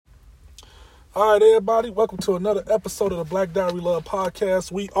All right, everybody, welcome to another episode of the Black Diary Love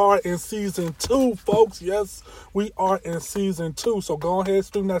Podcast. We are in season 2, folks. Yes, we are in season 2. So go ahead,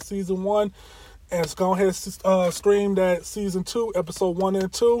 stream that season 1, and go ahead, stream that season 2, episode 1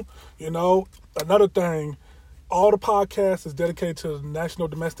 and 2. You know, another thing, all the podcast is dedicated to national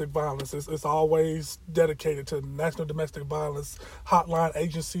domestic violence. It's always dedicated to National Domestic Violence Hotline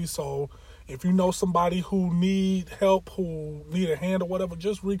Agency. So if you know somebody who need help, who need a hand or whatever,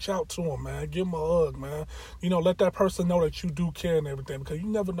 just reach out to them, man. Give them a hug, man. You know, let that person know that you do care and everything, because you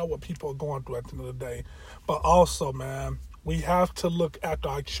never know what people are going through at the end of the day. But also, man, we have to look after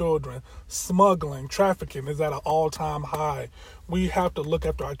our children. Smuggling, trafficking is at an all-time high. We have to look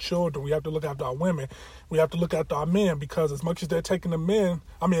after our children. We have to look after our women. We have to look after our men, because as much as they're taking the men,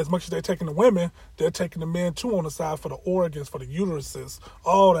 as much as they're taking the women, they're taking the men too on the side for the organs, for the uteruses,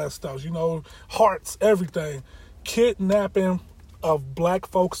 all that stuff, you know, hearts, everything. Kidnapping of black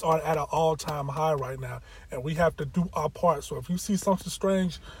folks are at an all-time high right now, and we have to do our part. So if you see something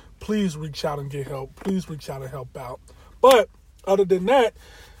strange, please reach out and get help. Please reach out and help out. But other than that,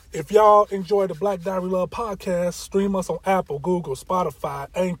 if y'all enjoy the Black Diary Love Podcast, stream us on Apple, Google, Spotify,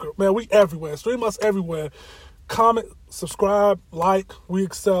 Anchor. Man, we everywhere. Stream us everywhere. Comment, subscribe, like. We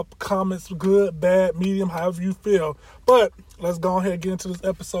accept comments, good, bad, medium, however you feel. But let's go ahead and get into this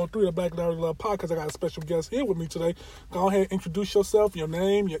episode 3 of the Black Diary Love Podcast. I got a special guest here with me today. Go ahead and introduce yourself, your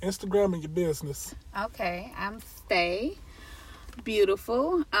name, your Instagram, and your business. Okay, I'm Stay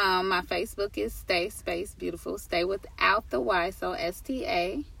Beautiful. My Facebook is Stay Space Beautiful. Stay without the Y, so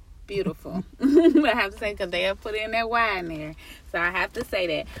STA Beautiful. I have to say, because they have put in that Y in there, so I have to say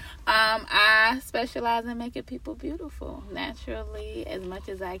that. I specialize in making people beautiful naturally as much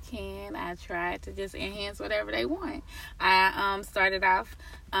as I can. I try to just enhance whatever they want. I started off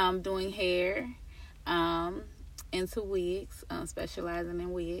doing hair into wigs, specializing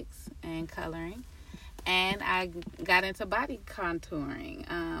in wigs and coloring. And I got into body contouring.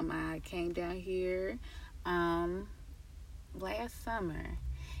 I came down here last summer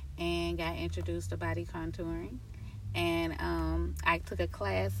and got introduced to body contouring. And I took a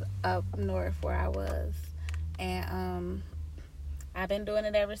class up north where I was. And I've been doing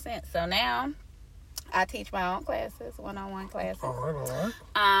it ever since. So now I teach my own classes, one-on-one classes. All right.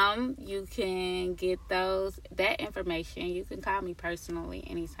 You can get that information. You can call me personally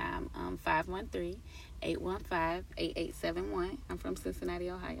anytime. 513-815-8871. I'm from Cincinnati,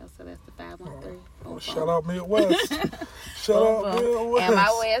 Ohio, so that's the 513. Oh, shout out Midwest. Shout out Midwest. And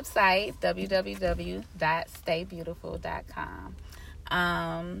my website, www.staybeautiful.com.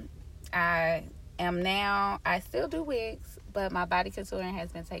 I still do wigs, but my body contouring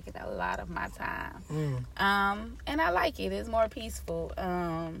has been taking a lot of my time. And I like it. It's more peaceful.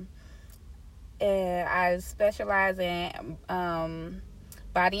 And I specialize in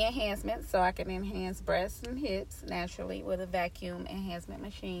body enhancement, so I can enhance breasts and hips naturally with a vacuum enhancement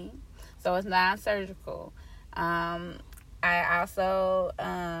machine. So it's non-surgical. I also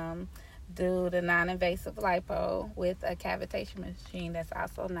do the non-invasive lipo with a cavitation machine that's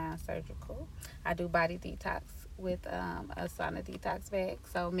also non-surgical. I do body detox with a sauna detox bag.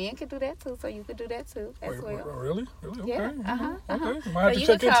 So men can do that too, so you can do that too as well. Really? Okay. Yeah. Okay. Might have to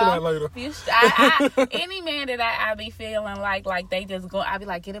check into that later. Any man that I be feeling like they just go, I be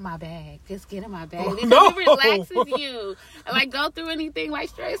like, get in my bag. Just get in my bag. Because it relaxes you. Like, go through anything like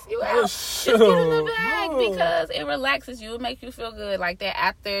stress you out. Just get in the bag because it relaxes you. It makes you feel good like that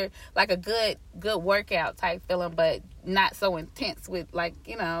after like a good workout type feeling, but not so intense with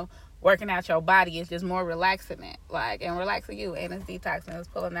working out your body. Is just more relaxing it, and relaxing you, and it's detoxing, it's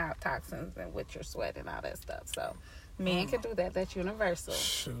pulling out toxins and with your sweat and all that stuff. So men can do that. That's universal.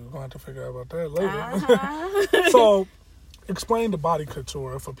 Shoot, we're gonna have to figure out about that later. So explain the body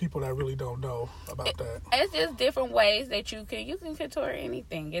couture for people that really don't know about that. It's just different ways that you can contour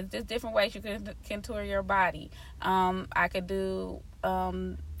anything. It's just different ways you can contour your body. I could do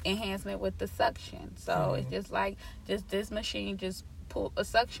enhancement with the suction. So it's just this machine just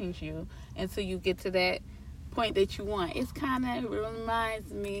suctions you until you get to that point that you want. It's kind of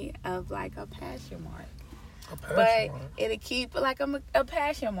reminds me of like a passion mark. It'll keep like a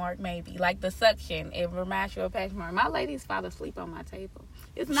passion mark, maybe like the suction. It reminds you of a passion mark. My ladies fall asleep on my table.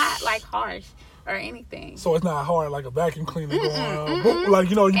 It's not like harsh or anything. So it's not hard like a vacuum cleaner going on. Like,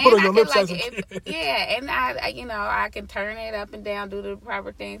 you put on your lips as a kid. Yeah, and I can turn it up and down, do the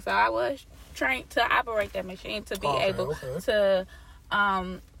proper thing. So I was trained to operate that machine to be able to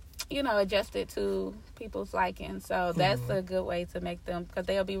adjusted to people's liking. So that's a good way to make them, because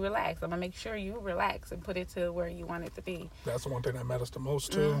they'll be relaxed. I'm going to make sure you relax and put it to where you want it to be. That's the one thing that matters the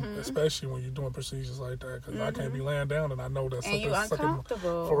most, too, especially when you're doing procedures like that, because I can't be laying down and I know that something's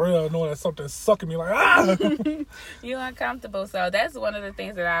uncomfortable. For real, I know that something's sucking me like, ah! You're uncomfortable. So that's one of the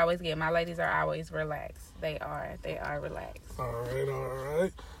things that I always get. My ladies are always relaxed. They are relaxed. All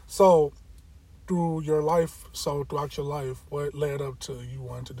right. So, throughout your life, what led up to you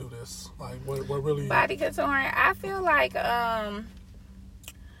wanting to do this? Like, what really... Body contouring, I feel like, it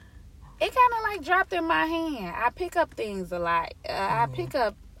kind of like dropped in my hand. I pick up things a lot. I pick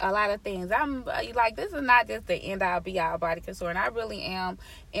up a lot of things. I'm like, this is not just the end all be all body contouring. I really am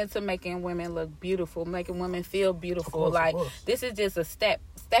into making women look beautiful, making women feel beautiful. Like, this is just a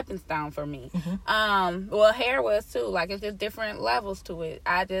stepping stone for me. Well, hair was too. Like, it's just different levels to it.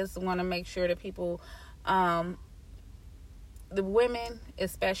 I just want to make sure that people, the women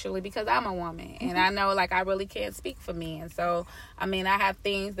especially, because I'm a woman and I know, like, I really can't speak for men. So, I mean, I have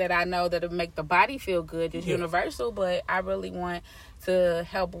things that I know that'll make the body feel good, just universal, but I really want to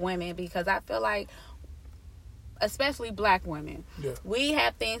help women because I feel like, especially black women, we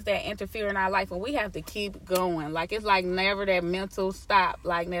have things that interfere in our life and we have to keep going. Like, it's like never that mental stop,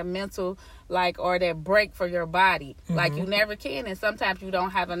 like that mental, like, or that break for your body. Like, you never can, and sometimes you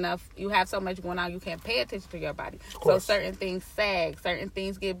don't have enough, you have so much going on, you can't pay attention to your body. So certain things sag, certain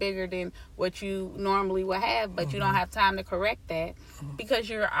things get bigger than what you normally would have, but you don't have time to correct that because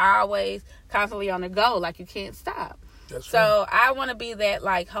you're always constantly on the go, like you can't stop. So I want to be that,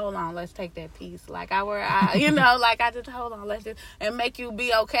 like, hold on, let's take that piece. Like, like, I just, hold on, let's just, and make you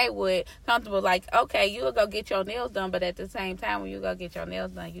be okay with, comfortable. Like, okay, you'll go get your nails done, but at the same time, when you go get your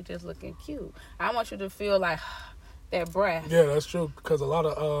nails done, you just looking cute. I want you to feel like that breath. Yeah, that's true. Because a lot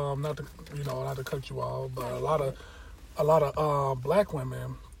of, not to cut you off, but a lot of black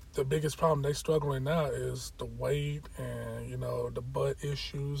women, the biggest problem they struggling now is the weight and the butt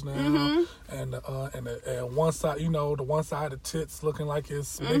issues now, and one side, the one side of the tits looking like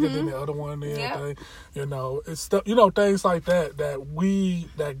it's bigger than the other one. And everything. It's stuff, things like that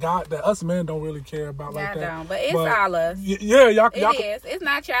that us men don't really care about like that. Don't, but it's all us. Yeah, y'all. It's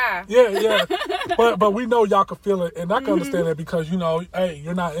not y'all. Yeah. but we know y'all can feel it, and I can understand that because hey,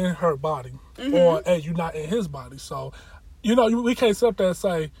 you're not in her body, or hey, you're not in his body, so. We can't sit up there and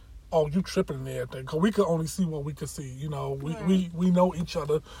say, oh, you tripping and everything, because we can only see what we can see. We know each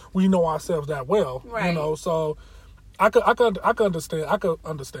other. We know ourselves that well. Right. So I could understand. I could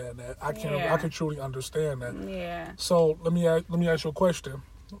understand that. I can truly understand that. Yeah. So let me ask you a question.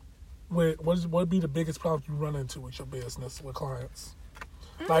 What would be the biggest problem you run into with your business with clients?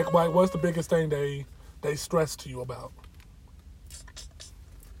 Like, what's the biggest thing they stress to you about?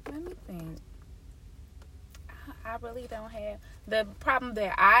 Let me think. I really don't have the problem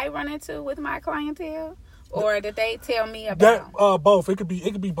that I run into with my clientele, or that they tell me about. That both. It could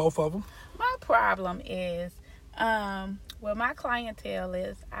be both of them. My problem is, my clientele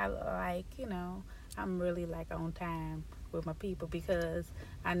is, I like, I'm really like on time with my people because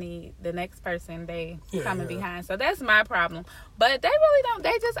I need the next person they coming behind. So that's my problem. But they really don't.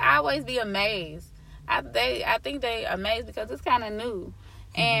 They just always be amazed. I think they amazed because it's kind of new.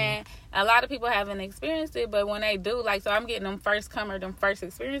 And a lot of people haven't experienced it, but when they do, like, so I'm getting them first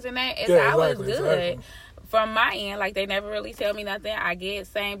experience in that. It's always good. Exactly. From my end, like, they never really tell me nothing. I get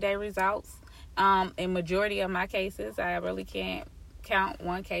same day results. In majority of my cases, I really can't count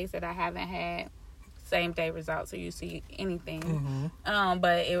one case that I haven't had same day results, so you see anything.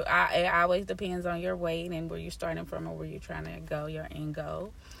 But it always depends on your weight and where you're starting from or where you're trying to go, your end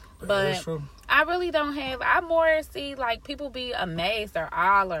goal. But I really don't have, I more see, like, people be amazed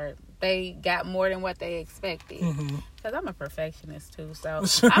or they got more than what they expected. Because I'm a perfectionist, too. So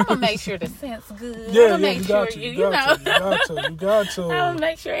I'm going to make sure the scent's good. You got to. You got to. I'm going to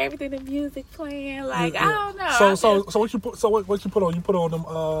make sure everything, the music playing. Like, I don't know. So what you put on? You put on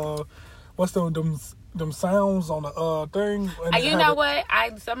them, what's them sounds on the thing? You know what?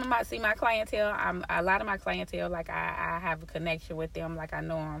 My clientele, a lot of my clientele, like, I have a connection with them. Like, I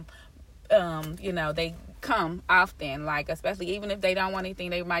know them. They come often, like, especially even if they don't want anything,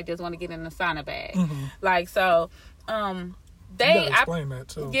 they might just want to get in the sauna bag. Like, so, they... explain that,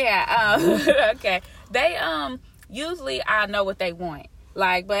 too. Yeah, okay. They, usually I know what they want.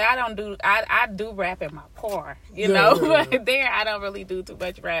 Like, but I don't do, I do rap in my car, but there I don't really do too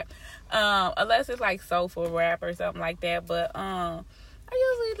much rap. Unless it's like soulful rap or something like that. But, I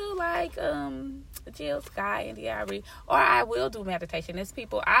usually do like, Jill Scott and D.R.E. Or I will do meditation. It's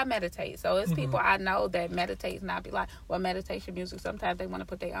people, I meditate. So it's people I know that meditate and I'll be like, well, meditation music, sometimes they want to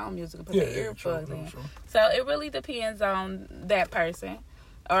put their own music and put their earplugs in. True. So it really depends on that person.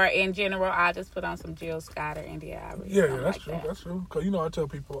 or in general, I just put on some Jill Scott or India Arie. Yeah, that's true. That's true. Because, I tell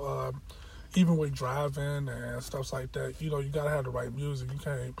people, even with driving and stuff like that, you got to have the right music. You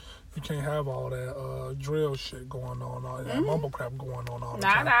can't have all that drill shit going on, all that mumble crap going on all the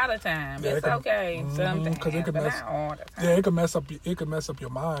time. Not all the time. Yeah, it's okay. Sometimes, but not all the time. Yeah, it can mess up your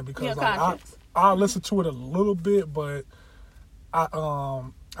mind because I listen to it a little bit, but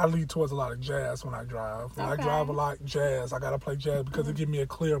I lead towards a lot of jazz when I drive. When I drive a lot jazz, I gotta play jazz because it gives me a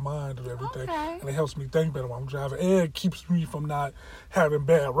clear mind of everything, and it helps me think better when I'm driving. And it keeps me from not having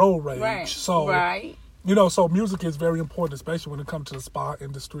bad road rage. Right. So, so music is very important, especially when it comes to the spa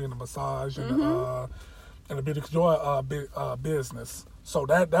industry and the massage and the business. So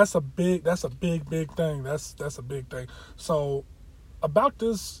that's a big thing. That's a big thing. So about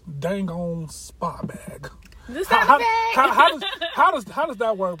this dang on spa bag. How does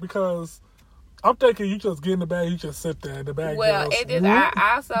that work? Because I'm thinking you just get in the bag, you just sit there, and the bag. Well,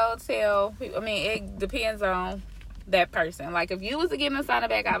 I also tell people. It depends on that person. Like if you was to get in a sauna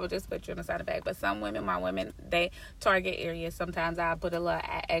bag, I would just put you in a sauna bag. But my women, they target areas. Sometimes I put a little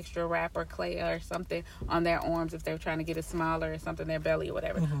extra wrap or clay or something on their arms if they're trying to get it smaller or something, their belly or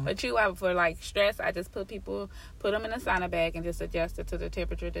whatever. But for like stress, I just put them in a sauna bag and just adjust it to the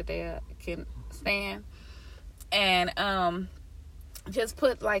temperature that they can stand. And just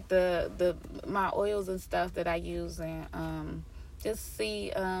put like my oils and stuff that I use and just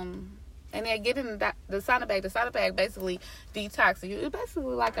see and then get in the sauna bag. The sauna bag basically detoxes you. It's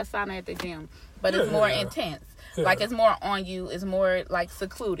basically like a sauna at the gym, but it's more intense. Yeah. Like it's more on you. It's more like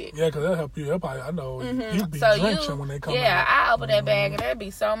secluded. Yeah, because that'll help you. I know you be drenching when they come out. Yeah, I open that bag and there'd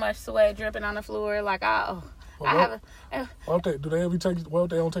be so much sweat dripping on the floor. Like do they ever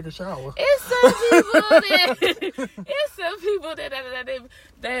they don't take a shower? It's some people that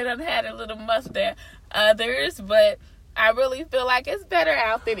they done had a little must than others, but I really feel like it's better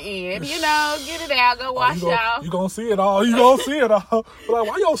out than in. Get it out, go wash out. You gonna see it all. Like,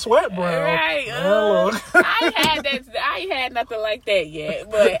 why your sweat brown? Right. I ain't had nothing like that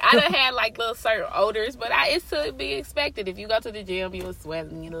yet, but I done had like little certain odors. But it's to be expected. If you go to the gym, you will sweat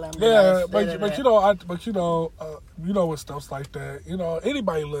and get a little. Yeah, with stuff like that,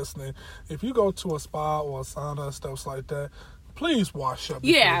 anybody listening, if you go to a spa or a sauna, stuff like that, please wash up.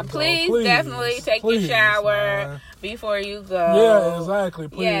 Yeah, please definitely take your shower before you go. Yeah, exactly.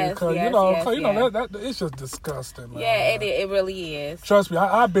 Please, because that it's just disgusting. Man. Yeah, it really is. Trust me,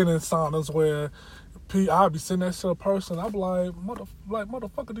 I've been in saunas where I'll be sitting next to a person. I'll be like,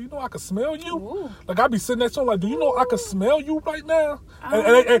 motherfucker, do you know I can smell you? Ooh. Like, I'll be sitting next to them like, do you know I can smell you right now?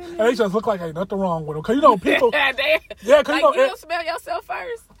 And they just look like ain't nothing wrong with them. Because, people... you don't smell yourself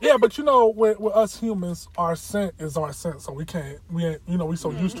first? Yeah, but, with us humans, our scent is our scent. So we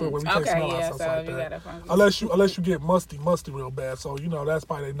so used to it when we can't smell ourselves like that. Unless you get musty real bad. So, that's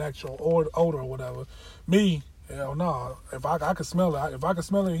probably the natural odor or whatever. Me... Hell no. If I can smell it,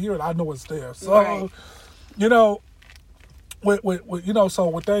 and hear it, I know it's there. So,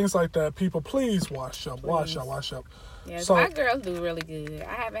 with things like that, people, please wash up. Yeah, so, my girls do really good.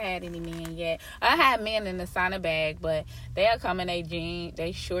 I haven't had any men yet. I had men in the sauna bag, but they'll come in their jeans,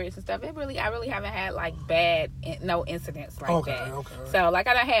 they shorts and stuff. I really haven't had like no incidents like that. Okay. So like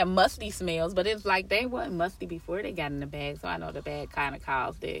I done had musty smells, but it's like they wasn't musty before they got in the bag. So I know the bag kind of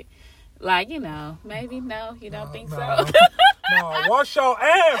caused it. Like, maybe no, you don't think so? No, wash your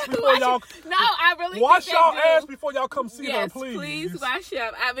ass before y'all. No, I really wash your ass before y'all come see her, please. Please wash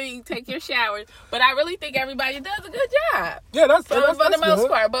up. Take your showers. But I really think everybody does a good job. Yeah, that's for the most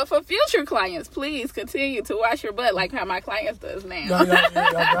part. But for future clients, please continue to wash your butt like how my clients does now. Y'all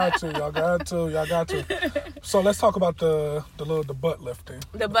got to. So let's talk about the butt lifting.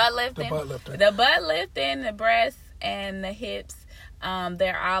 The butt lifting, the breasts and the hips.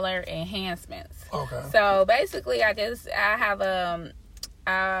 They're all our enhancements. Okay. So basically, I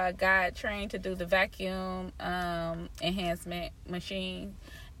got trained to do the vacuum enhancement machine,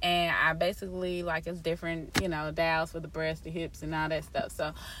 and I basically it's different, dials for the breast, the hips, and all that stuff.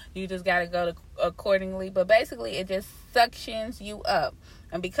 So you just got to go accordingly. But basically, it just suctions you up,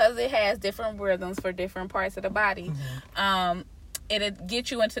 and because it has different rhythms for different parts of the body, it'll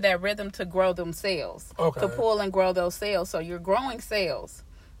get you into that rhythm to grow them cells, to pull and grow those cells. So you're growing cells,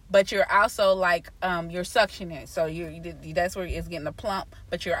 but you're also you're suctioning. So that's where it's getting the plump,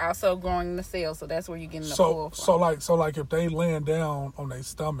 but you're also growing the cells. So that's where you're getting the pull from. So if they laying down on their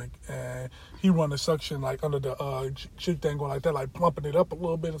stomach and he run the suction under the cheek thing going like that, plumping it up a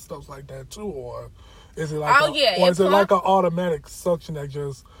little bit and stuff like that too, or is it like an automatic suction that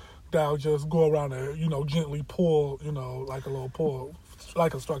just go around and, gently pull, like a little pull,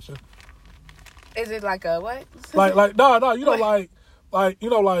 like a structure. Is it like a what? No, Like,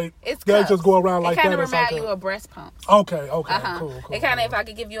 like It's they cups. just go around like that. It kind of It's remind like you of breast pumps. Okay, cool. It kind of, if I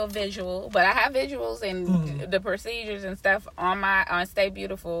could give you a visual, but I have visuals and the procedures and stuff on Stay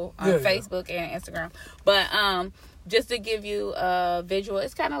Beautiful on Facebook and Instagram. But just to give you a visual,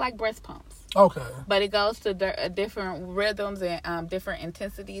 it's kind of like breast pumps. Okay. But it goes to different rhythms and different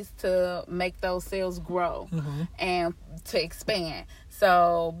intensities to make those cells grow and to expand.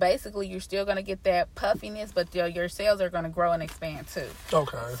 So basically, you're still going to get that puffiness, but your cells are going to grow and expand too.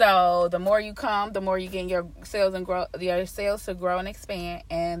 Okay. So the more you come, the more you get your cells to grow and expand,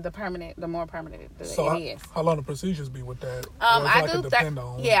 and the more permanent it is. How long the procedures be with that? I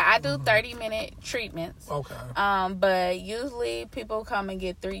do 30-minute treatments. Okay. But usually people come and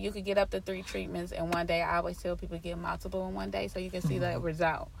get 3. You could get up to 3 treatments in one day. I always tell people get multiple in one day so you can see the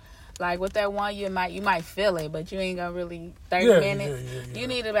result. Like with that one, you might feel it, but you ain't gonna really 30 minutes. Yeah. You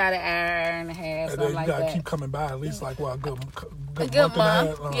need about an hour and a half, something like that. You gotta keep coming by at least like a good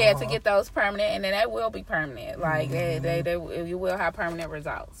month. To get those permanent, and then that will be permanent. Like you will have permanent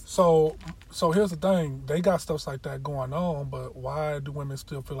results. So here's the thing: they got stuff like that going on, but why do women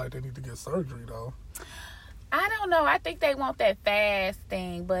still feel like they need to get surgery though? I don't know. I think they want that fast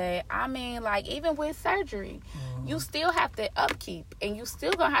thing, but I mean, like, even with surgery, you still have to upkeep, and you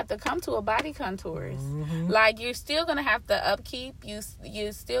still gonna have to come to a body contours. Like, you're still gonna have to upkeep.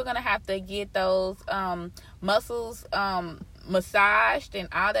 You're still gonna have to get those muscles massaged and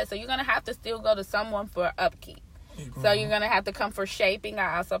all that. So you're gonna have to still go to someone for upkeep. So you're gonna have to come for shaping.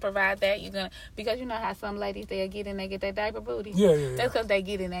 I also provide that. Because you know how some ladies they get their diaper booty. Yeah. That's because they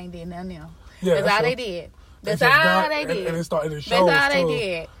get in, they ain't did nothing else. Yeah, that's all they did. That's all they did. And that's all they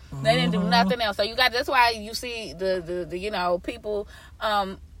did. They didn't do nothing else. So that's why you see the people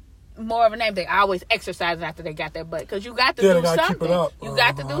more of a name. They always exercising after they got their butt because you got to do something. Keep it up. You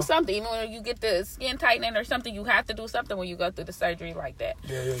got to do something. Even when you get the skin tightening or something, you have to do something when you go through the surgery like that.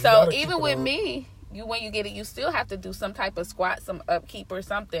 Yeah, so even with me, when you get it, you still have to do some type of squat, some upkeep or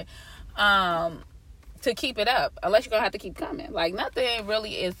something to keep it up. Unless you're gonna have to keep coming. Like nothing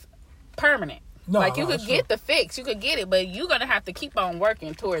really is permanent. You could get the fix, you could get it, but you're gonna have to keep on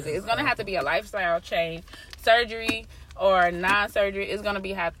working towards it. It's gonna have to be a lifestyle change. Surgery or non-surgery is gonna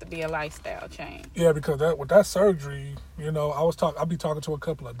have to be a lifestyle change. Yeah, because with that surgery, I'll be talking to a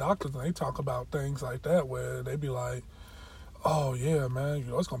couple of doctors and they talk about things like that where they be like, "Oh yeah, man,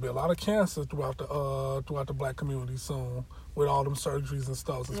 it's gonna be a lot of cancer throughout the black community soon with all them surgeries and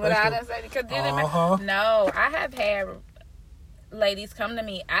stuff." Without surgery, no, I have had ladies come to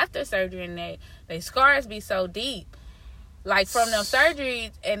me after surgery and they scars be so deep, like from them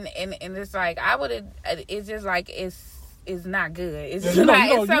surgeries, and it's like it's just like it's not good. It's just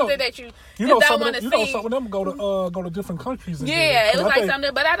it's something that you don't want to see. Some of them go to different countries. It was like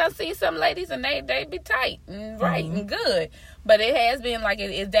something, but I don't see some ladies and they be tight and right and good. But it has been like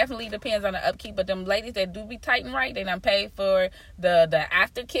it definitely depends on the upkeep. But them ladies that do be tight and right, they done paid for the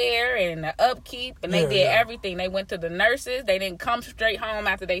aftercare and the upkeep, and they did everything. They went to the nurses. They didn't come straight home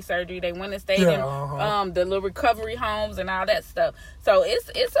after they surgery. They went and stayed in the little recovery homes and all that stuff. So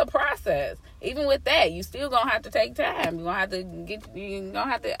it's a process. Even with that, you still gonna have to take time. You're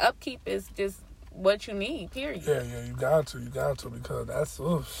gonna have to upkeep is just what you need. Period. Yeah, you got to because that's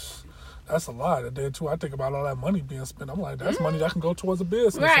a lot. And then too, I think about all that money being spent. I'm like, that's money that can go towards a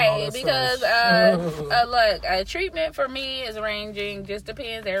business, right? Because look, a treatment for me is ranging. Just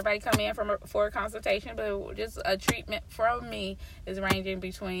depends. Everybody come in for a consultation, but just a treatment from me is ranging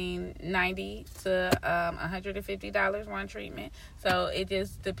between $90 to $150 one treatment. So it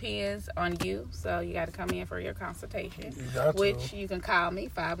just depends on you. So you got to come in for your consultation, which you can call me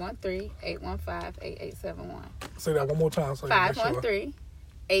 513-815-8871. Say that one more time. So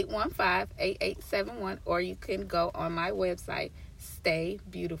 513-815-8871, or you can go on my website,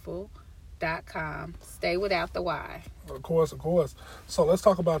 staybeautiful.com. Stay without the Y. Of course. So let's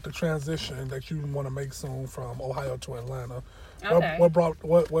talk about the transition that you want to make soon from Ohio to Atlanta. Okay. What brought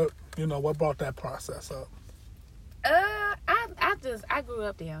that process up? I grew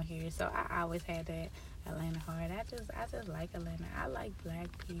up down here, so I always had that Atlanta heart. I just like Atlanta. I like black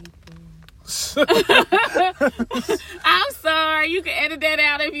people. I'm sorry. You can edit that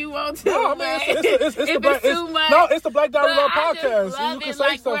out if you want to. No, I mean, it's too much. No, it's the Black Diary Love podcast. You can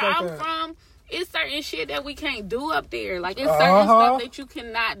say stuff like that. From, it's certain shit that we can't do up there. Like, it's certain stuff that you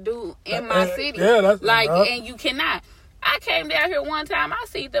cannot do in my city. Yeah, that's like, and you cannot. I came down here one time. I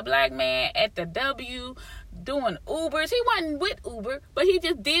see the black man at the W doing Ubers. He wasn't with Uber, but he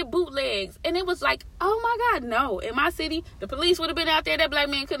just did bootlegs. And it was like, oh my God, no. In my city, the police would have been out there. That black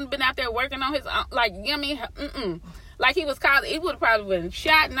man couldn't have been out there working on his own. Like, you know what I mean? Like, he was called, he would have probably been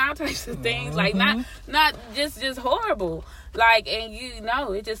shot and all types of things. Like, not just horrible. Like, and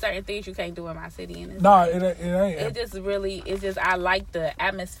it's just certain things you can't do in my city. And it ain't. It just really, I like the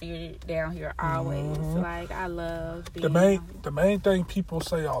atmosphere down here always. Mm-hmm. Like, I love being the main thing people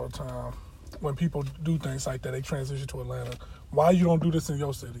say all the time when people do things like that, they transition to Atlanta. Why you don't do this in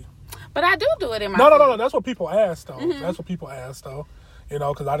your city? But I do it in my city. No. That's what people ask, though. Mm-hmm. That's what people ask, though.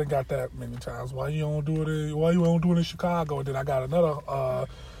 Because I done got that many times. Why you don't do it in Chicago? And then I got another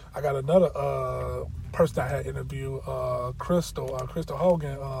person I had interviewed, Crystal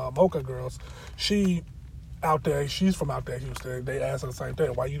Hogan, Mocha Girls. She's from out there, Houston. They asked her the same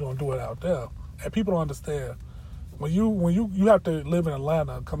thing. Why you don't do it out there? And people don't understand. When you have to live in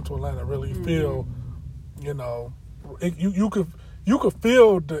Atlanta, come to Atlanta, really feel, you could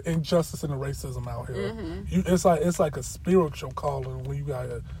feel the injustice and the racism out here. Mm-hmm. It's like a spiritual calling when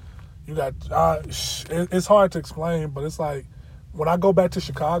it's hard to explain, but it's like when I go back to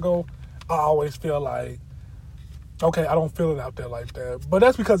Chicago, I always feel like, okay, I don't feel it out there like that. But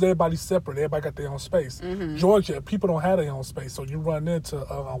that's because everybody's separate. Everybody got their own space. Mm-hmm. Georgia, people don't have their own space, so you run into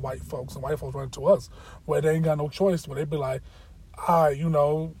white folks, and white folks run into us, where they ain't got no choice. Where they be like, all right,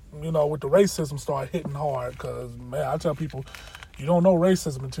 with the racism start hitting hard, because, man, I tell people, you don't know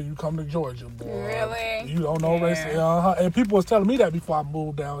racism until you come to Georgia, boy. Really? You don't know racism. And people was telling me that before I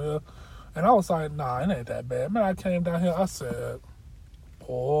moved down here. And I was like, nah, it ain't that bad. Man, I came down here, I said,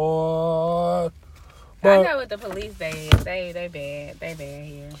 boy. But I know what the police they is. They bad. They bad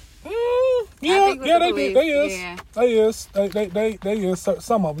here. They is. They is.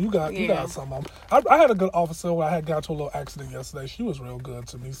 Some of them. You got some of them. I had a good officer where I had got to a little accident yesterday. She was real good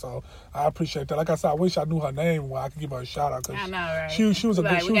to me, so I appreciate that. Like I said, I wish I knew her name where I could give her a shout out. I know, right? She was a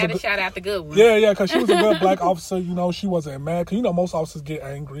good. We got to shout out the good one. Yeah, because she was a good black officer. She wasn't mad. Cause most officers get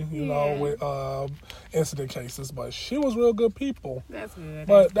angry, with incident cases, but she was real good people. That's good.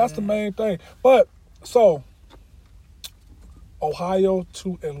 But that's the main thing. But so, Ohio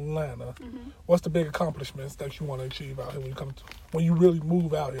to Atlanta. Mm-hmm. What's the big accomplishments that you want to achieve out here when you really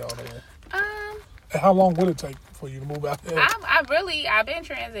move out here? And how long would it take for you to move out here? I've been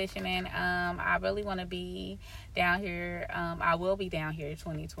transitioning. I really want to be down here. I will be down here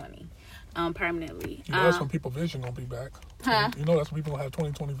 2020, permanently. That's when people's vision gonna be back. Huh? That's when people gonna have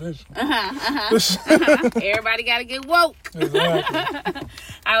 2020 vision. Everybody gotta get woke. Exactly.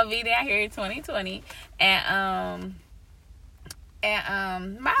 I will be down here in 2020, and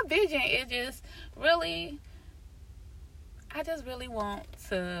my vision is just really, I just really want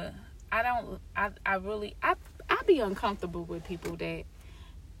to. I be uncomfortable with people that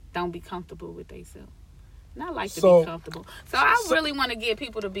don't be comfortable with themselves. And I like to be comfortable. So I really want to get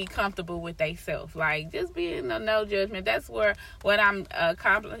people to be comfortable with themselves. Like, just being no judgment. That's what I'm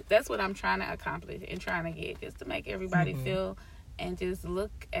trying to accomplish and trying to get. Just to make everybody feel and just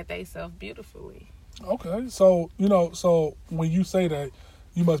look at themselves beautifully. Okay. So when you say that,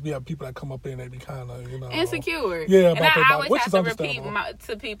 you must be have people that come up in and they be kind of, insecure. Yeah, and I always have to repeat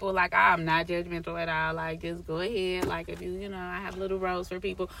to people, like, I'm not judgmental at all. Like, just go ahead. Like, if I have little roles for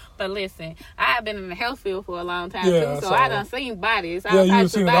people. But listen, I have been in the health field for a long time, too. So I done seen bodies. You've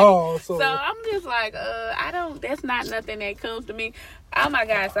seen it all. So I'm just like, that's not nothing that comes to me. Oh my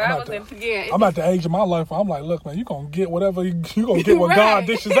God! So I'm at the age of my life where I'm like, look, man, you gonna get whatever you gonna get what right. God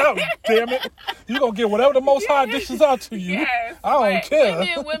dishes out. Damn it, you gonna get whatever the Most High dishes out to you. Yes, I don't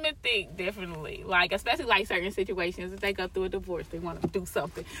care. Women think differently, like especially like certain situations. If they go through a divorce, they want to do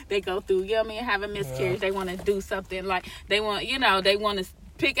something. They go through, have a miscarriage. They want to do something. Like they want, they want to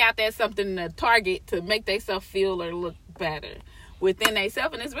pick out that something to target to make themselves feel or look better within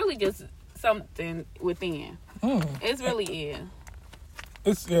themselves, and it's really just something within. It's really is.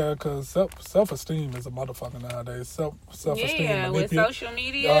 It's because self-esteem is a motherfucker nowadays. Self-esteem, with social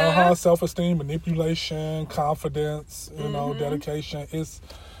media. Self-esteem, manipulation, confidence, dedication. It's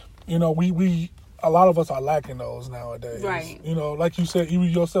we a lot of us are lacking those nowadays. Right. Like you said, even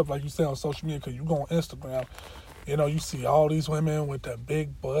yourself, like you said on social media, because you go on Instagram. You see all these women with that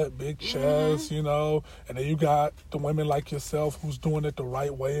big butt, big chest, and then you got the women like yourself who's doing it the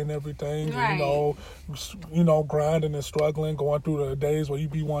right way and everything, right. Grinding and struggling, going through the days where you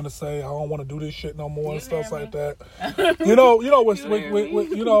be wanting to say, I don't want to do this shit no more and stuff like that. And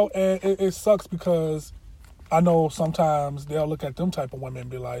it sucks because I know sometimes they'll look at them type of women and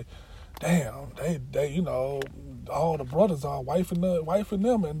be like, damn, they all the brothers are wifing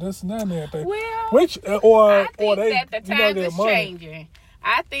them and this and that and everything. Well, I think that the times is changing.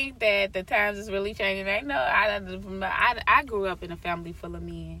 I think that the times is really changing. I grew up in a family full of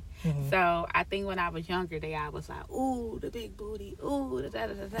men. Mm-hmm. So I think when I was younger, I was like, ooh, the big booty, ooh,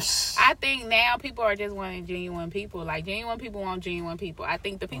 da-da-da-da. I think now people are just wanting genuine people. Like, genuine people want genuine people. I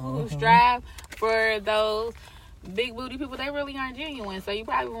think the people who strive for those big booty people, they really aren't genuine. So you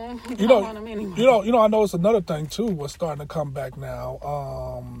probably won't You know, want them anyway. I know it's another thing too. What's starting to come back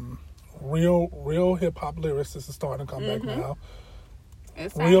now. Real hip hop lyricists is starting to come back now.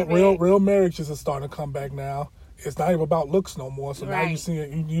 It's Real marriages is starting to come back now. It's not even about looks no more. So now Right. you're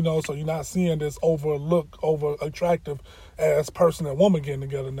seeing, so you're not seeing this over attractive as person and woman getting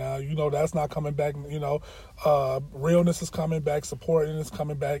together now. That's not coming back. Realness is coming back, supporting is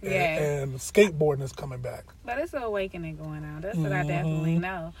coming back, and skateboarding is coming back. But it's an awakening going on. That's what I definitely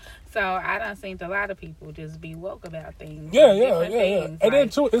know. So I done seen a lot of people just be woke about things. Yeah. Things, And then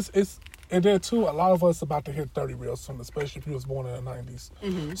too, and then too, a lot of us about to hit 30 real soon, especially if you was born in the 90s.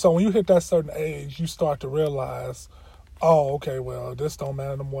 Mm-hmm. So when you hit that certain age, you start to realize, oh, okay, well, this don't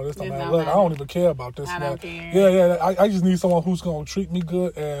matter no more. This don't matter. Look, I don't even care about this. I don't care. Yeah. I just need someone who's gonna treat me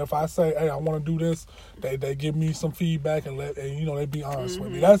good. And if I say, hey, I want to do this, they give me some feedback and they be honest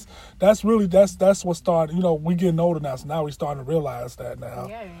with me. That's what started. We getting older now, so now we starting to realize that now.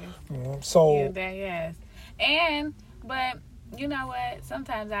 Yes. So Yes. But you know what?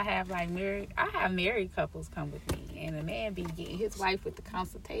 Sometimes I have married couples come with me, and the man be getting his wife with the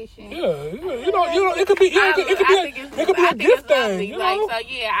consultation. Yeah. It could be a gift thing.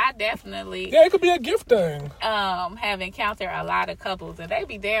 I definitely. Yeah, it could be a gift thing. Have encountered a lot of couples, and they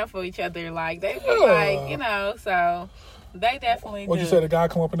be down for each other. Like they be so. They definitely What do. you say? The guy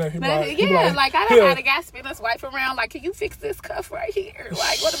come up in there. I done had a guy spin his wife around. Like, can you fix this cuff right here?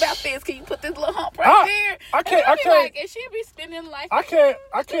 Like, what about this? Can you put this little hump right there? I can't. And she be spinning like. I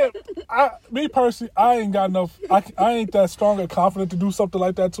can't. Me personally, I ain't got enough. I ain't that strong and confident to do something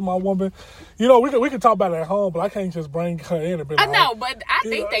like that to my woman. We can talk about it at home, but I can't just bring her in and be like. I know, but I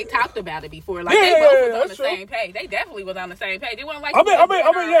think they talked about it before. Like they both was on the same page. They definitely was on the same page. It wasn't like.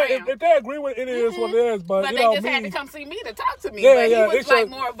 If they agree with it, it is what it is. But they just had to come see me to talk to me. Yeah, but he was like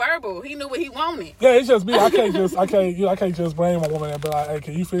more verbal. He knew what he wanted. Yeah, it's just me. I can't just bring my woman and be like, hey,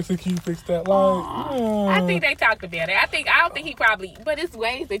 can you fix it? Can you fix that? I think they talked about it. I don't think he probably, but it's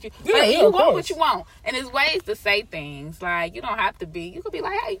ways that you want what you want. And it's ways to say things. Like, you don't have to be, you could be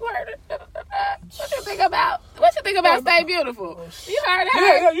like, hey, you heard it. What you think about Stay Beautiful? You heard it.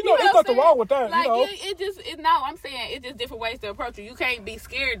 Yeah, there's nothing wrong with that. Like, I'm saying it's just different ways to approach it. You can't be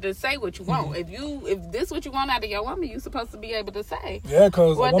scared to say what you want. If this what you want out of your woman, you're supposed to be able to say. Yeah,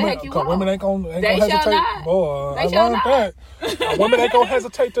 because women ain't gonna hesitate. Boy, I learned that. Women ain't gonna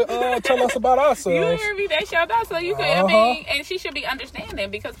hesitate to tell us about ourselves. You hear me? They showed up, so you could. And she should be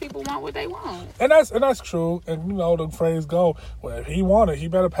understanding because people want what they want. And that's true. And the phrase go, well, if he want it, he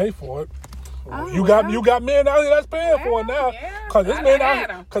better pay for it. You got men out here that's paying for it now. Cause this man out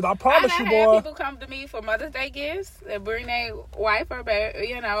here. Cause I promise you, boy. People come to me for Mother's Day gifts. They bring their wife or mother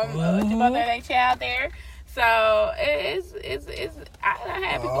their child there. So it's I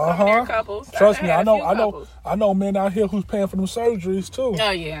have people come there couples. Trust me, I know men out here who's paying for them surgeries too.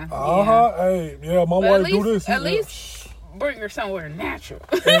 Oh yeah. Hey, my wife do this. At least bring her somewhere natural.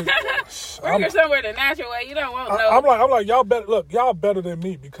 Bring her somewhere the natural way. You don't want no. I'm like y'all better than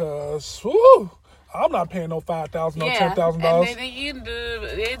me because I'm not paying no $5,000, no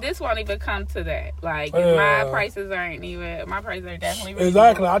 $10,000. This won't even come to that. Like my prices are definitely really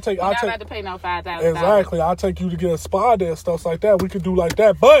exactly. Low. I'll take. Not about to pay no $5,000. Exactly. I'll take you to get a spa day and stuff like that. We could do like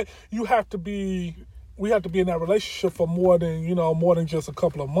that, but we have to be in that relationship for more than just a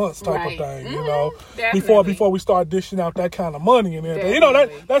couple of months type of thing. Before we start dishing out that kind of money and everything.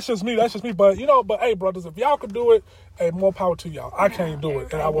 That's just me. But hey, brothers, if y'all could do it, hey, more power to y'all. I can't do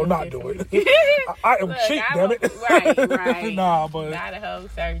it, and I will not do it. I am cheap, damn it. Right. Nah, but not a whole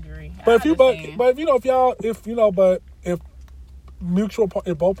surgery. If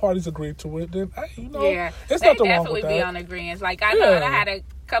both parties agree to it, then it's they nothing wrong with that. Definitely be on agreement. Like I know I had a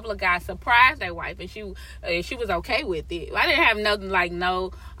couple of guys surprise their wife, and she was okay with it. I didn't have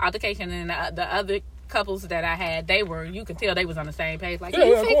no altercation, and the other couples that I had, you could tell they was on the same page. Like, can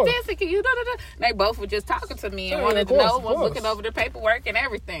you fix this? And can you They both were just talking to me and wanted to know, was looking over the paperwork and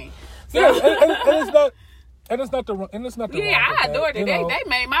everything. So, and it's not the wrong. I adored it. They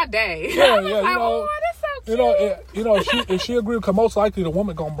made my day. Yeah, that's so cute. If she agreed, because most likely the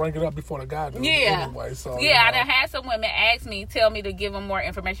woman gonna bring it up before the guy does. Yeah. Anyway, so I done had some women tell me to give them more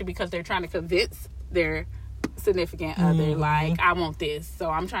information because they're trying to convince their significant other, like, I want this, so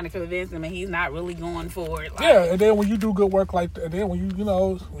I'm trying to convince him, and he's not really going for it. Like, and then when you do good work like that,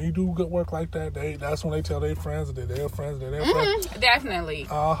 that's when they tell their friends that they're friends, friends. Definitely.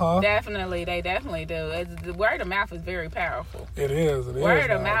 Definitely, they definitely do. The word of mouth is very powerful. It is. Word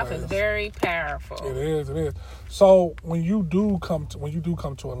of mouth is very powerful. It is. So when you do come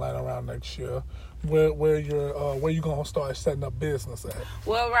to Atlanta around next year, where you gonna start setting up business at?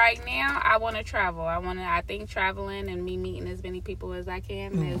 Well, right now I want to travel. I think traveling and me meeting as many people as I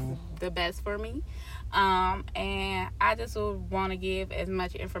can is the best for me. And I just want to give as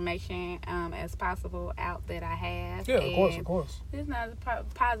much information as possible out that I have. Yeah, of course. It's not a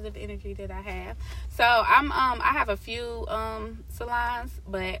positive energy that I have. So I have a few salons,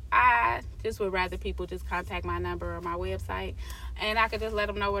 but I just would rather people just contact my number or my website, and I could just let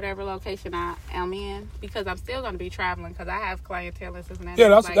them know whatever location I am in, because I'm still going to be traveling, because I have clientele and stuff. Yeah,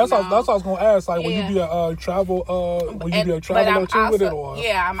 that's what I was going to ask. Like, will you be a travel? Will you be a traveler too with it? Or?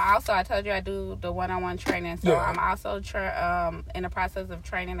 Yeah, I told you I do the one-on-one training, so I'm also in the process of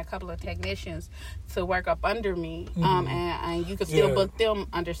training a couple of technicians to work up under me, and you can still book them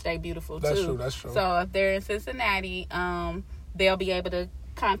under Stay Beautiful too. That's true. So if they're in Cincinnati, they'll be able to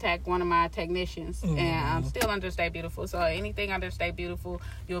contact one of my technicians, and I'm still under Stay Beautiful. So anything under Stay Beautiful,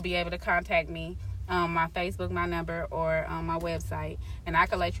 you'll be able to contact me. My Facebook, my number, or my website, and I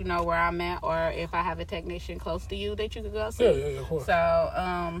can let you know where I'm at, or if I have a technician close to you that you could go see. Yeah, of course.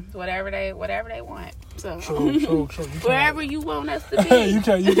 So whatever they want. So true. Wherever you want us to be. you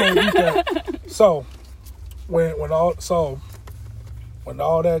can. So when all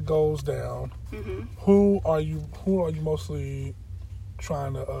that goes down, who are you mostly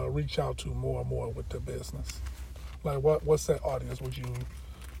trying to reach out to more and more with the business? Like what's that audience would you?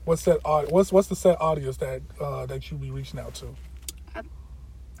 What's the set audience that you be reaching out to?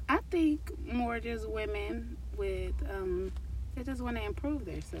 I think more just women with they just want to improve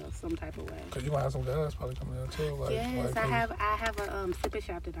themselves some type of way. Cause you gonna have some guys probably coming in too. Yes, I have a sipping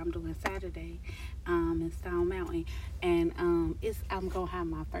shop that I'm doing Saturday, in Stone Mountain, and I'm gonna have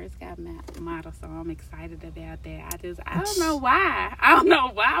my first guy model, so I'm excited about that. I don't know why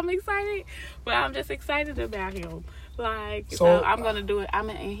I'm excited, but I'm just excited about him. So I'm gonna do it. I'm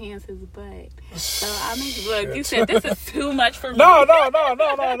gonna enhance his butt. So look, you said this is too much for me. No.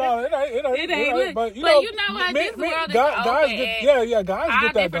 It ain't. But you know what? This world is guys open. Get, guys all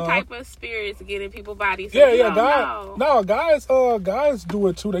get that different done. type of spirits get in people's bodies. So guys do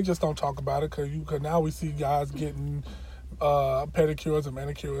it too. They just don't talk about it because now we see guys getting pedicures and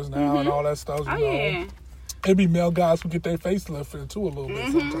manicures now and all that stuff. You know. Yeah. It be male guys who get their face lifted too a little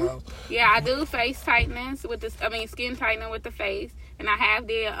bit sometimes. Yeah, I do face tightness skin tightening with the face, and I have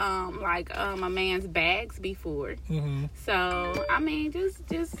did a man's bags before. So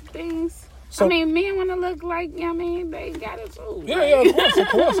just things. So, men want to look like, they got it too. Yeah,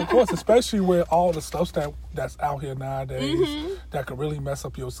 of course. Especially with all the stuff that's out here nowadays that could really mess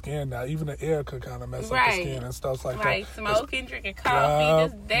up your skin. Now, even the air could kind of mess up the skin and stuff like that. Like smoking, drinking coffee,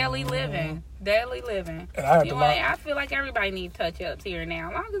 just daily living. And I feel like everybody needs touch-ups here now.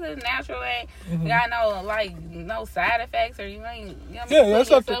 As long as it's natural, ain't got no side effects, or you ain't put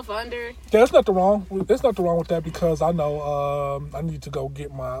yourself under. There's nothing wrong. There's nothing wrong with that, because I know I need to go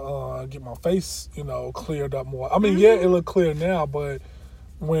get my face, cleared up more. I mean, it look clear now, but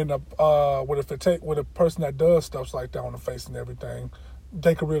when with a person that does stuff like that on the face and everything,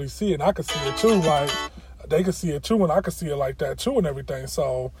 they can really see it. And I can see it too. Like they can see it too, and I can see it like that too, and everything.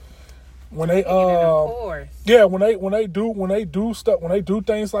 So when they when they do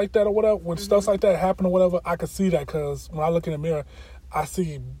things like that or whatever, when stuff like that happen or whatever, I can see that, because when I look in the mirror, I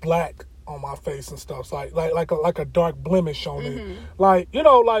see black on my face and stuff, like a dark blemish on it, like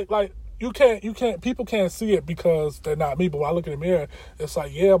you can't people can't see it because they're not me, but when I look in the mirror, it's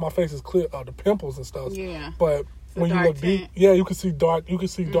like, my face is clear, the pimples and stuff, but when you look deep, you can see dark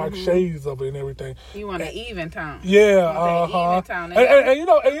dark shades of it and everything. You want an even tone. Yeah, even tone. And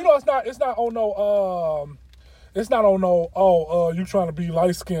it's not on no you trying to be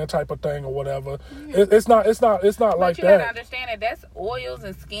light skinned type of thing or whatever. It's not like that. But you gotta understand that that's oils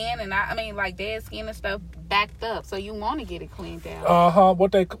and skin, and dead skin and stuff backed up, so you want to get it cleaned out.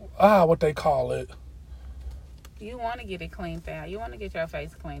 What they call it. You want to get it cleaned out. You want to get your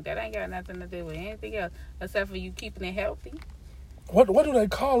face cleaned. That ain't got nothing to do with anything else except for you keeping it healthy. What do they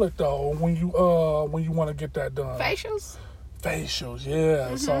call it though when you want to get that done? Facials,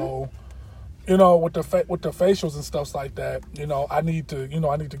 yeah. So with the facials and stuff like that, I need to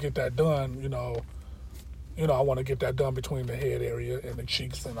get that done. I want to get that done between the head area and the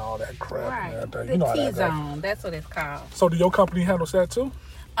cheeks and all that crap. Right. And everything. The T-zone. That's what it's called. So do your company handles that too?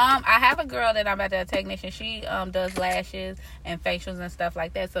 I have a girl that I'm at the technician. She does lashes and facials and stuff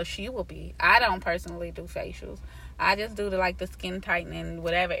like that. So she will be. I don't personally do facials. I just do the skin tightening,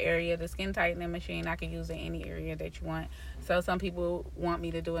 whatever area. The skin tightening machine, I can use in any area that you want. So some people want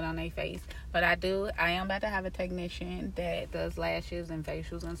me to do it on their face. But I am about to have a technician that does lashes and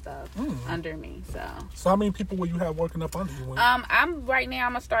facials and stuff under me. So how many people will you have working up under you? I'm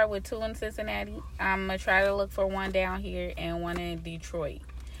gonna start with 2 in Cincinnati. I'm gonna try to look for 1 down here and 1 in Detroit.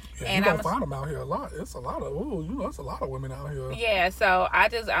 Yeah, and you find them out here a lot. It's a lot of it's a lot of women out here. Yeah, so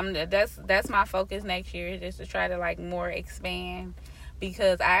that's my focus next year, just to try to like more expand,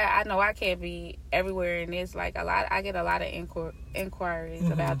 because I know I can't be everywhere, and it's like I get a lot of inquiries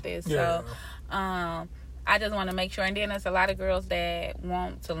about this. Yeah. So I just want to make sure, and then there's a lot of girls that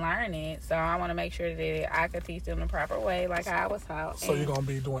want to learn it, so I want to make sure that I could teach them the proper way, like I was taught. So you're gonna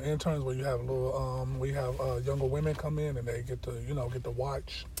be doing interns where you have younger women come in and they get to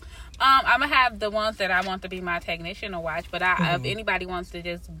watch. I'm gonna have the ones that I want to be my technician to watch, but if anybody wants to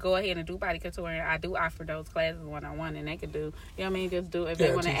just go ahead and do body contouring, I do offer those classes 1-on-1, and they could do, you know what I mean, just do, if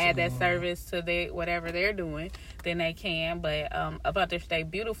they want to add that service to whatever they're doing, then they can. But about to Stay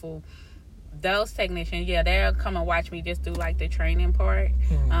Beautiful, those technicians, they'll come and watch me just do like the training part.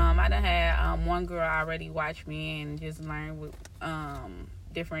 I done had one girl already watch me and just learn with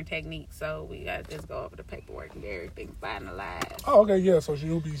different techniques, so we gotta just go over the paperwork and get everything finalized. Oh, okay, yeah. So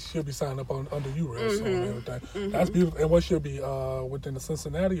she'll be signed up under you real soon and everything. That's beautiful. And what she'll be within the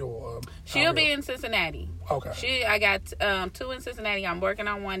Cincinnati or? She'll be in Cincinnati. Okay. I got 2 in Cincinnati. I'm working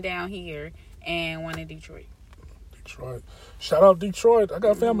on 1 down here and 1 in Detroit. Detroit. Shout out Detroit. I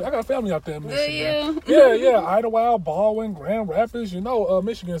got family out there in Michigan. Do you? Yeah. Idlewild, Baldwin, Grand Rapids.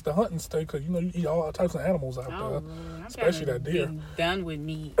 Michigan's the hunting state because you eat all types of animals out there, especially that deer. Be done with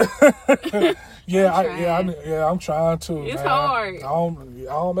meat. I'm trying to. It's hard. I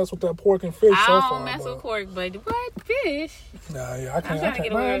don't mess with that pork and fish so far. I don't mess with pork, but what fish? Nah, yeah, I can't. I'm trying to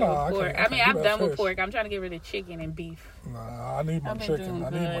get rid of pork. I'm done with fish. pork. I'm trying to get rid of chicken and beef. Nah, I need my chicken.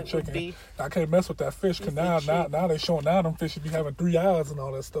 I can't mess with that fish because now they showing them fish should be having 3 eyes and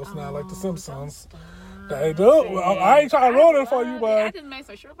all that stuff now, like the Simpsons. They do. I ain't trying to ruin it for you, but I just made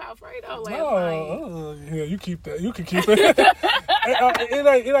some shrimp Alfredo last night. Yeah, you keep that. You can keep it. It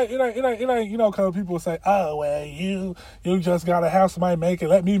ain't. Because people say, "Oh, well, you just gotta have somebody make it.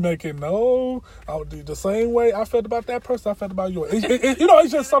 Let me make it." No, the same way I felt about that person, I felt about yours.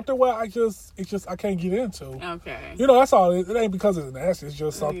 It's just something where I can't get into. Okay. That's all. It ain't because it's nasty. It's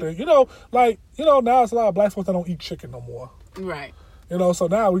just something. Now it's a lot of black folks that don't eat chicken no more. Right. So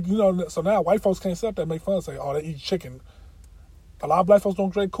now white folks can't sit up there and make fun and say, "Oh, they eat chicken." A lot of black folks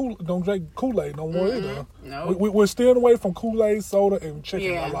don't drink Kool-Aid no more either. No, we're steering away from Kool-Aid, soda, and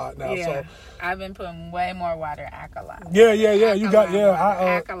chicken a lot now. Yeah. So I've been putting way more water, alkaline. Yeah. You got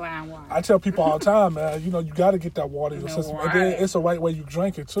alkaline water. I tell people all the time, man. You got to get that water in your system, and then it's the right way you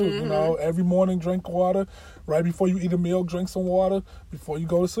drink it too. Every morning drink water. Right before you eat a meal, drink some water. Before you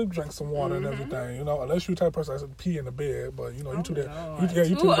go to sleep, drink some water and everything. Unless you're the type of person that pee in the bed, but you too damn.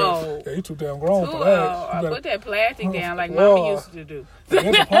 You too damn grown for that. I put that plastic down like Mama used to do.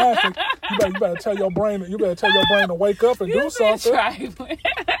 Forget the plastic. You better tell your brain. You better tell your brain to wake up and do something.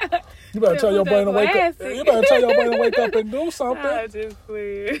 You better tell your brain to wake up. You better tell your brain to wake up and do something. I just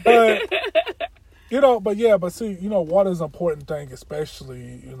played. But see, water is an important thing,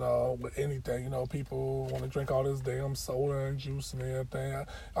 especially, with anything. People want to drink all this damn soda and juice and everything.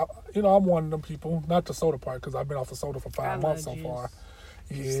 I'm one of them people, not the soda part, because I've been off of soda for 5 months so far.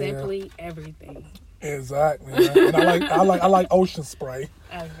 Yeah. Simply everything. Exactly. And I like ocean spray.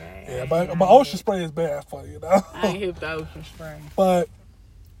 Okay. Yeah, but ocean spray is bad for you, I ain't hip to ocean spray. But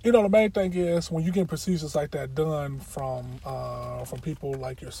the main thing is when you get procedures like that done from people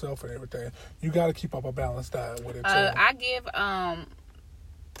like yourself and everything, you got to keep up a balanced diet with it too. I give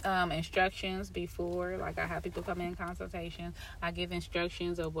instructions before, like I have people come in consultation. I give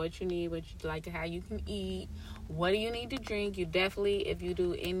instructions of what you need, what you like, how you can eat, what do you need to drink. You definitely, if you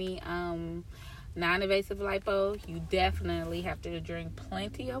do any non-invasive lipo, you definitely have to drink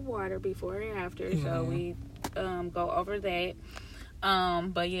plenty of water before and after. So we go over that.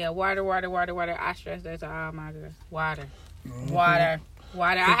 But yeah, water. I stress that to all my girls. Water.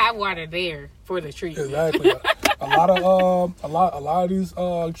 I have water there for the treatment. Exactly. a lot of these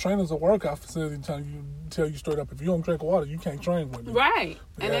trainers at workout facilities tell you straight up, if you don't drink water, you can't train with me. Right.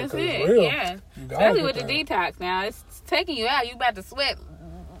 And that's it. Real. Yeah. Especially with the detox now. It's taking you out. You about to sweat.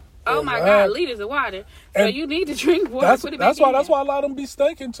 Oh my God, liters of water. So you need to drink water. That's why a lot of them be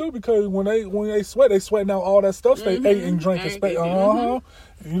stinking too, because when they sweat out all that stuff they ate and drank.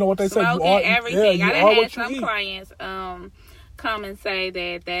 You know what they say? Smoking everything. Yeah, I done had some clients come and say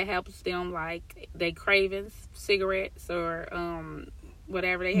that helps them, like they cravings, cigarettes or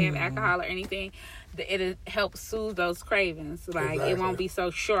whatever they have, alcohol or anything. It helps soothe those cravings. Like it won't be so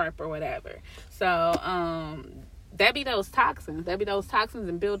sharp or whatever. So that be those toxins. That be those toxins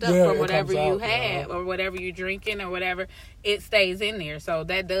and build up from whatever you had or whatever you're drinking or whatever. It stays in there. So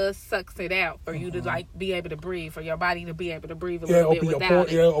that does sucks it out for you to like be able to breathe, for your body to be able to breathe a little bit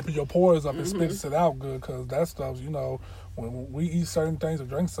without it. Open your pores up and spits it out good, because that stuff, you know, when we eat certain things or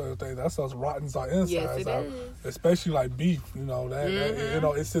drink certain things, that stuff rottens our insides out. Especially like beef, you know, that you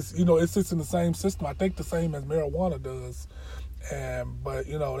know, it's just, you know, it sits in the same system. I think the same as marijuana does. But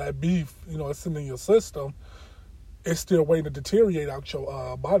you know, that beef, you know, it's sitting in your system. It's still waiting to deteriorate out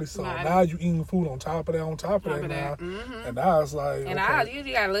your body. So now you eating food on top of that now. And now it's like, and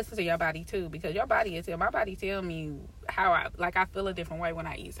you gotta listen to your body too, because your body my body tell me how I feel a different way when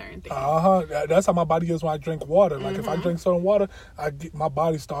I eat certain things. That's how my body is when I drink water. Like if I drink certain water, my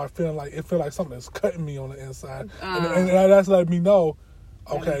body start feeling like something is cutting me on the inside, and that's letting me know.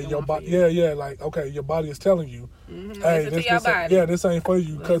 Okay, your body, like, okay, your body is telling you, hey, this ain't for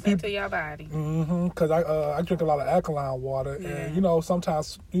you. Listen to your body. Because I drink a lot of alkaline water, and you know,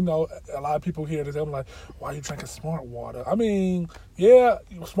 sometimes, you know, a lot of people hear this, I'm like, why are you drinking smart water? I mean,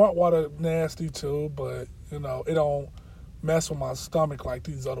 smart water nasty too, but you know, it don't mess with my stomach like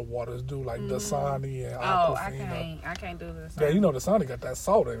these other waters do, like Dasani and Aquafina. I can't do this. Yeah, you know, Dasani got that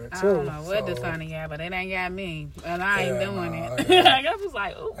salt in it too. I don't know what Dasani got, but it ain't got me, and I ain't doing it. I was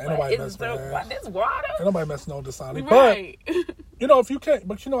like, oh, what is this water? Ain't nobody messing on Dasani, right? But you know, if you can't,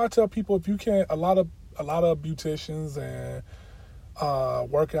 but you know, I tell people, if you can't, a lot of beauticians and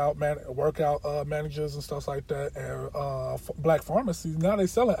workout managers and stuff like that, and black pharmacies, now they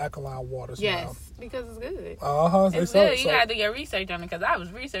selling alkaline waters. Yes, because it's good. It's good. You gotta do your research on it, because I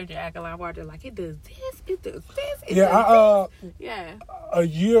was researching alkaline water. Like, it does this, it does this.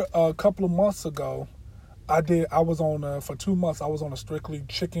 A couple of months ago, I was on for 2 months. I was on a strictly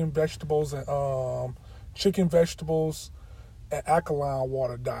chicken, vegetables, and alkaline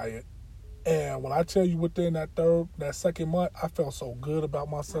water diet. And when I tell you, within that second month, I felt so good about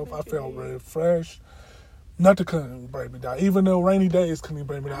myself. I felt refreshed. Nothing couldn't break me down. Even though rainy days couldn't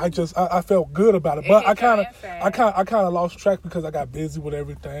break me down. I felt good about it. But I kind of lost track because I got busy with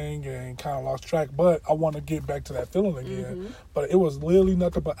everything and kind of lost track. But I want to get back to that feeling again. But it was literally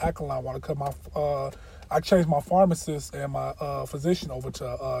nothing but alkaline water, because I changed my pharmacist and my physician over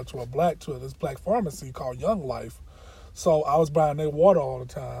to this black pharmacy called Young Life. So I was buying their water all the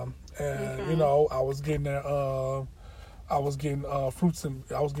time. And you know, I was getting fruits, and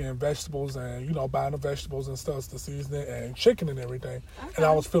I was getting vegetables, and you know, buying the vegetables and stuff to season it, and chicken and everything. And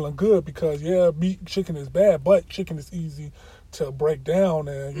I was feeling good because chicken is bad, but chicken is easy to break down,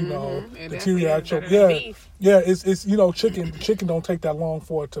 and you know, deteriorate your it's you know, chicken don't take that long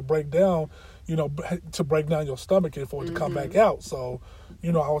for it to break down, you know, to break down your stomach and for it to come back out. So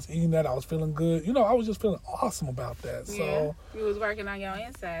you know, I was eating that. I was feeling good. You know, I was just feeling awesome about that. So you was working on your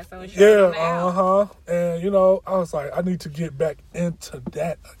inside. So it's And you know, I was like, I need to get back into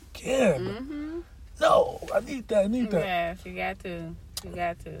that again. No, I need that. Yes, you got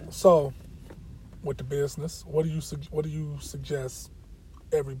to. So, with the business, what do you suggest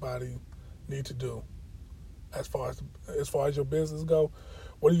everybody need to do as far as your business go?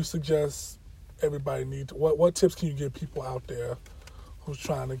 What do you suggest everybody need to? What tips can you give people out there who's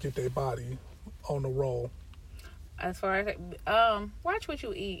trying to get their body on the roll? As far as watch what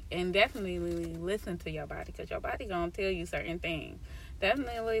you eat, and definitely listen to your body, because your body gonna tell you certain things.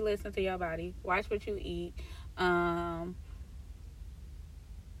 Definitely listen to your body. Watch what you eat.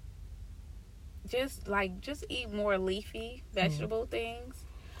 Just eat more leafy vegetable things.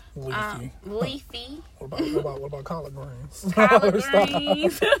 Leafy. What about collard greens? Collard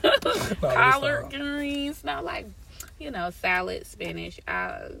greens. Not like, you know, salad, spinach,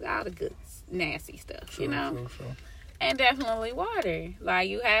 all the good nasty stuff. Sure. And definitely water. Like,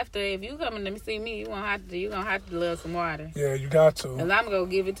 you have to, if you coming to see me, you're gonna have to love some water. Yeah, you got to. Because I'm gonna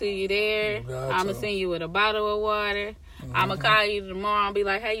give it to you there. I'm gonna send you with a bottle of water. I'm gonna call you tomorrow and be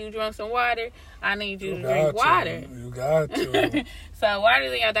like, hey, you drunk some water? I need you to drink water. You got to. So water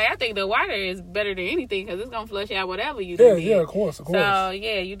in your day. I think the water is better than anything, because it's gonna flush out whatever you do. Yeah, of course. So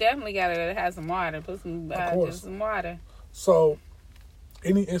you definitely gotta have some water. Put some water. So,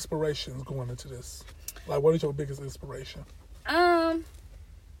 any inspirations going into this? Like, what is your biggest inspiration?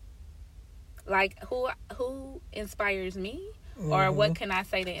 Like who inspires me, or what can I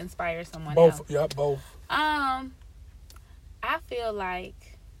say to inspire someone else? Both. Yeah, both. I feel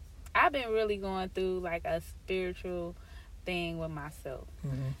like I've been really going through like a spiritual thing with myself.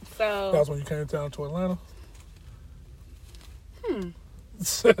 So that's when you came down to Atlanta.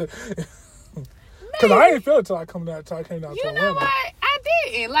 Because I ain't feel it till I came down to Atlanta. You know what? I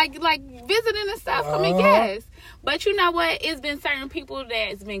didn't. Like visiting and stuff. I mean, yes. But you know what? It's been certain people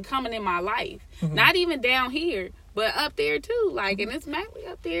that's been coming in my life. Not even down here, but up there too. Like, and it's mainly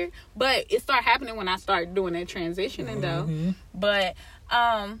up there. But it started happening when I started doing that transitioning though. But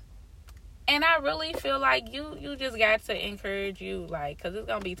and I really feel like you just got to encourage you, like, because it's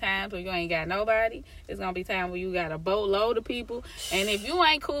going to be times where you ain't got nobody. It's going to be times where you got a boatload of people. And if you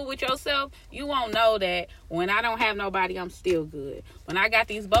ain't cool with yourself, you won't know that when I don't have nobody, I'm still good. When I got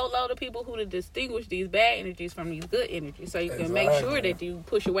these boatload of people who to distinguish these bad energies from these good energies. So you can make sure that you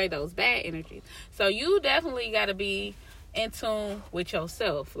push away those bad energies. So you definitely got to be in tune with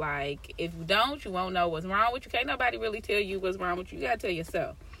yourself. Like, if you don't, you won't know what's wrong with you. Can't nobody really tell you what's wrong with you. You got to tell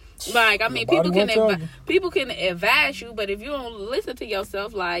yourself. Like, I mean, people can advise you, but if you don't listen to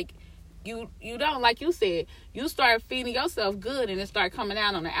yourself, like, you don't, like you said, you start feeding yourself good and it start coming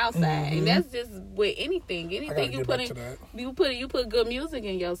out on the outside. And that's just with anything you put in, you put good music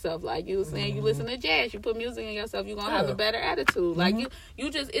in yourself. Like you were saying, you listen to jazz, you put music in yourself, you're gonna have a better attitude. Like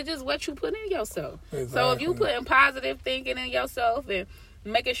it's just what you put in yourself. Exactly. So if you putting positive thinking in yourself and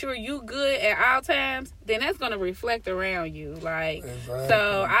making sure you good at all times, then that's going to reflect around you. Like,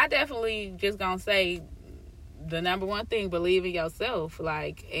 so I definitely just going to say the number one thing, believe in yourself.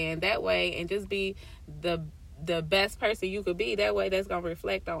 Like, and that way, and just be the best person you could be. That way, that's going to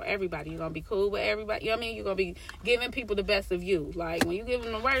reflect on everybody. You're going to be cool with everybody. You know what I mean? You're going to be giving people the best of you. Like, when you give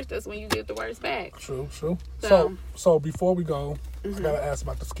them the worst, that's when you get the worst back. True. So before we go, I got to ask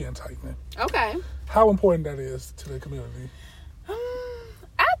about the skin tightening. Okay. How important that is to the community?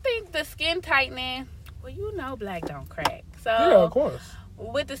 I think the skin tightening, well, you know, black don't crack. So yeah, of course.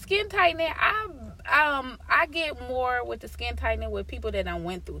 With the skin tightening, I get more with the skin tightening with people that done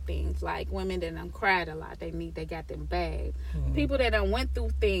went through things, like women that done cried a lot. They got them bags. People that done went through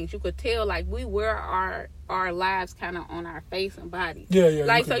things, you could tell, like, we wear our lives kind of on our face and body. Yeah.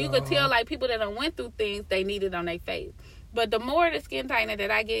 Like, so you could tell, like, people that done went through things, they need it on their face. But the more the skin tightening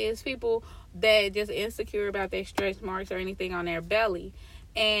that I get is people that just insecure about their stretch marks or anything on their belly.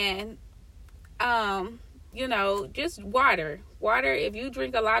 And, you know, just water. If you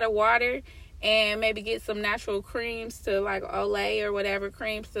drink a lot of water and maybe get some natural creams to, like, Olay or whatever,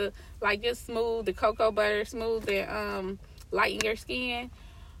 creams to, like, just smooth the cocoa butter, smooth and lighten your skin,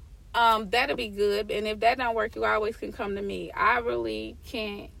 that'll be good. And if that don't work, you always can come to me. I really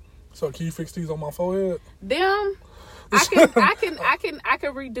can't. So can you fix these on my forehead? Them? I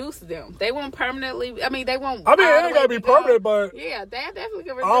can reduce them. They won't permanently. I mean, they won't. I mean, it ain't gotta be permanent, but yeah, they definitely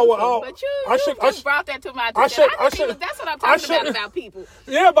can reduce them. But you just brought that to my attention. That's what I'm talking about people.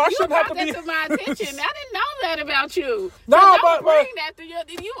 Yeah, but I shouldn't have to be. You brought that to my attention. I didn't know that about you. No, so but bring that to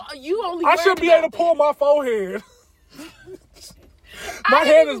you only. I should be able to pull my forehead. My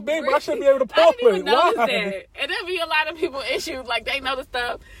head is big, but I shouldn't be able to pull it. I didn't even notice that. And there be a lot of people issues, like, they know the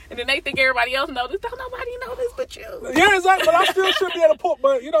stuff, and then they think everybody else knows this. Don't nobody know this but you. Yeah, exactly. But I still should be able to pull.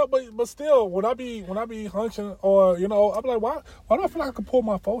 But you know, but still, when I be hunching, or you know, I'm like, why do I feel like I can pull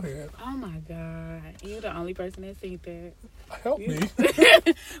my forehead? Oh my God, you're the only person that seen that. Help me.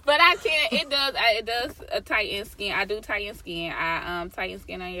 But I can't. It does tighten skin. I do tighten skin. I tighten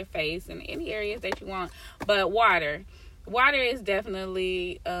skin on your face and any areas that you want. But water is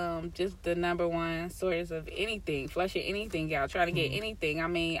definitely just the number one source of anything, flushing anything out, trying to get anything. I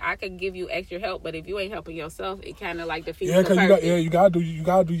mean, I could give you extra help, but if you ain't helping yourself, it kind of like defeats the purpose. You gotta do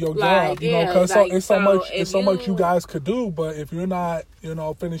your job, you know, because it's so much you guys could do, but if you're not, you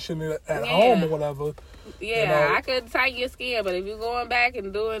know, finishing it at home or whatever. Yeah, you know, I could tighten your skin, but if you're going back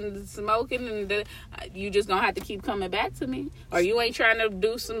and doing smoking, and you just gonna have to keep coming back to me, or you ain't trying to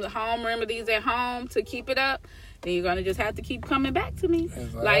do some home remedies at home to keep it up, then you're gonna just have to keep coming back to me.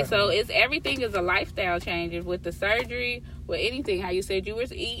 Exactly. Like, so everything is a lifestyle change. With the surgery, with anything, how you said you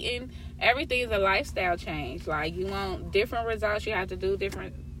was eating, everything is a lifestyle change. Like, you want different results, you have to do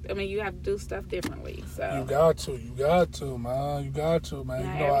different. I mean, you have to do stuff differently. So you got to, man. You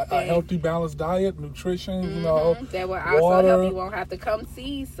know, a healthy, balanced diet, nutrition. You know, that will also water. Help you won't have to come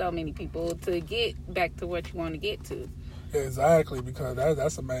see so many people to get back to what you want to get to. Exactly, because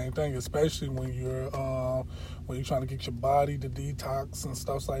that's the main thing, especially when you're trying to get your body to detox and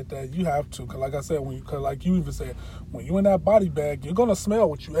stuff like that. You have to, because like I said, like you even said, when you in that body bag, you're gonna smell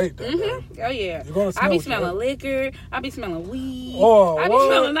what you ate that day. Oh yeah, you're gonna smell. I be smelling liquor. I be smelling weed. I be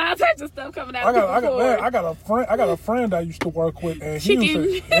smelling all types of stuff coming out. I got a friend I used to work with, and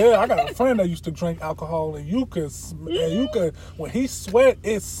I got a friend that used to drink alcohol, and you could when he sweat,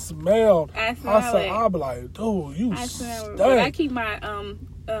 it smelled. I'd be like, dude, you stink. I keep my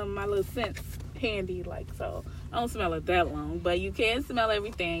my little scents handy, like, so I don't smell it that long, but you can smell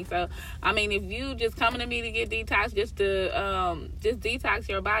everything. So, I mean, if you just coming to me to get detox, just to just detox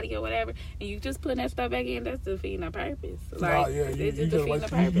your body or whatever, and you just putting that stuff back in, that's defeating the purpose. Like, you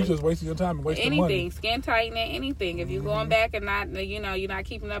just wasting your time and wasting anything, money. Skin tightening, anything. If you're going back and not, you're not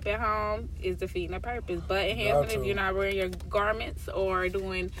keeping up at home, is defeating the purpose. But enhancement, if you're not wearing your garments or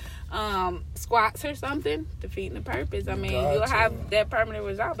doing squats or something, defeating the purpose. I mean, you'll have that permanent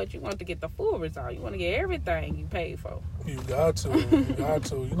result, but you want to get the full result. You want to get everything you paid for. You got to. You got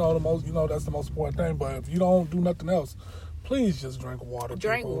to. That's the most important thing. But if you don't do nothing else, please just drink water.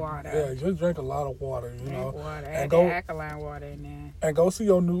 Drink water. Yeah, just drink a lot of water. Drink water. And go alkaline water in there. And go see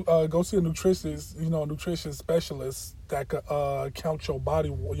your nutritionist. Nutrition specialist that could count your body,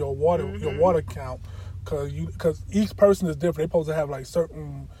 your water count, because each person is different. They're supposed to have like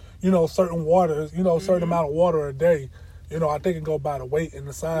certain waters, certain amount of water a day. I think it go by the weight and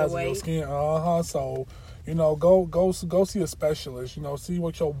the size of your skin. So, go see a specialist. See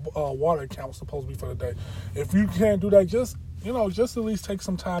what your water count's supposed to be for the day. If you can't do that, just at least take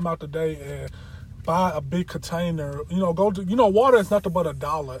some time out the day and buy a big container. Water is nothing but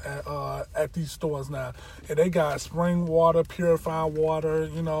 $1 at these stores now, and they got spring water, purified water.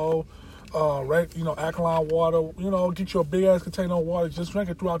 Alkaline water. Get you a big ass container of water. Just drink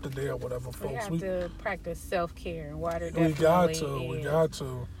it throughout the day or whatever, folks. We have to practice self-care. Water definitely. We got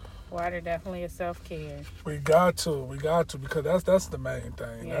to. Water definitely is self-care. We got to because that's the main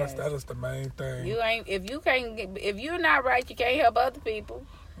thing. Yes. That is the main thing. If you're not right, you can't help other people.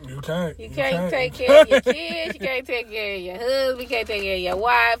 You can't. You can't take care of your kids. You can't take care of your husband. You can't take care of your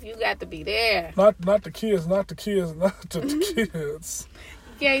wife. You got to be there. Not the kids. Not the kids.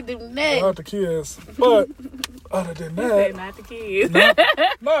 Can't do nothing. Not the kids. But other than that, not the kids. Not the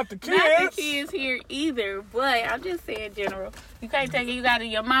kids. Not the kids here either. But I'm just saying, general. You can't take it. You got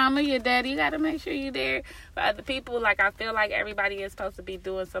your mama, your daddy. You got to make sure you're there for other people. Like, I feel like everybody is supposed to be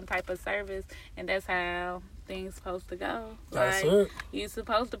doing some type of service, and that's how things supposed to go. That's it. You're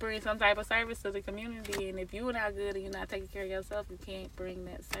supposed to bring some type of service to the community, and if you're not good and you're not taking care of yourself, you can't bring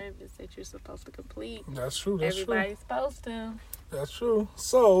that service that you're supposed to complete. That's true. Everybody's supposed to. That's true.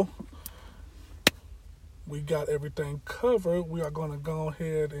 So, we got everything covered. We are going to go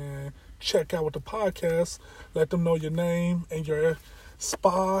ahead and check out with the podcast. Let them know your name and your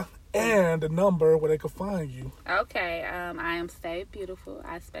spa and the number where they can find you. Okay. I am Stay Beautiful.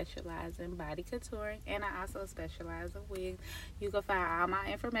 I specialize in body contouring, and I also specialize in wigs. You can find all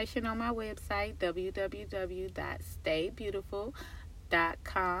my information on my website,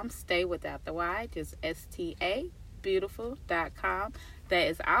 www.staybeautiful.com. Stay without the Y, just STA. Beautiful.com. That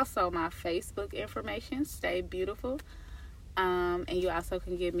is also my Facebook information, Stay Beautiful. And you also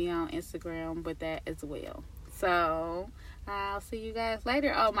can get me on Instagram with that as well. So I'll see you guys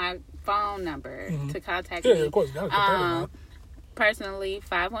later. Oh, my phone number to contact me. Yeah, of course. Personally,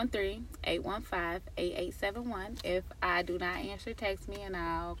 513-815-8871. If I do not answer, text me and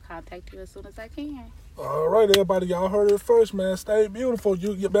I'll contact you as soon as I can. All right, everybody, y'all heard it first, man. Stay beautiful.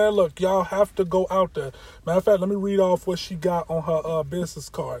 Man, look, y'all have to go out there. Matter of fact, let me read off what she got on her business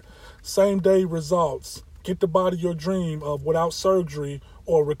card. Same day results. Get the body your dream of without surgery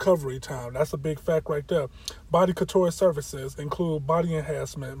or recovery time. That's a big fact right there. Body couture services include body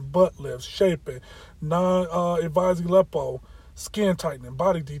enhancement, butt lifts, shaping, non-advisory lipo, skin tightening,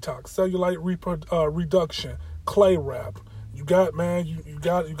 body detox, cellulite reduction, clay wrap. You got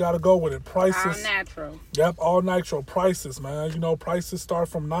to go with it. Prices all natural. Yep, all natural prices, man. Prices start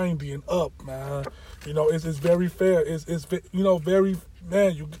from $90 and up, man. It's very fair. It's very,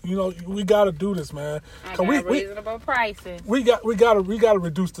 man. We got to do this, man. I got reasonable pricing. We got to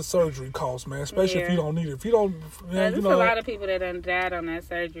reduce the surgery costs, man. Especially if you don't need it. If you don't, man, there's a lot of people that done died on that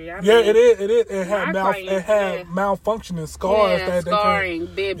surgery. It is. It had malfunctioning scars. Yeah, scarring,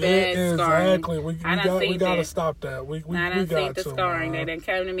 big bad scarring. Exactly. We got to stop that. We got the scarring. They done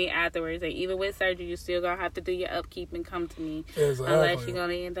come to me afterwards. And even with surgery, you still gonna have to do your upkeep and come to me. Exactly. Unless you're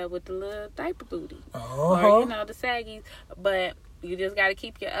gonna end up with the little diaper booty or the saggies. But you just got to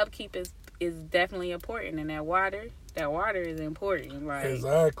keep your upkeep is definitely important. And that water is important, right?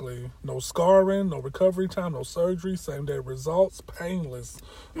 Exactly. No scarring, no recovery time, no surgery, same day results, painless.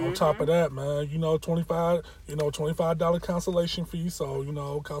 On top of that, man, $25 cancellation fee.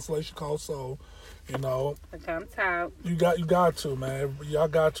 So, cancellation cost. So, it comes out. You got to, man. Y'all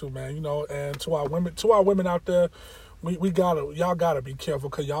got to, man. And to our women out there, y'all gotta be careful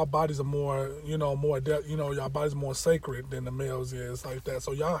because y'all bodies are more, y'all bodies are more sacred than the males is like that.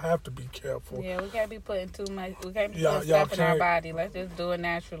 So y'all have to be careful. Yeah, we can't be putting too much. We can't be putting stuff in our body. Let's just do it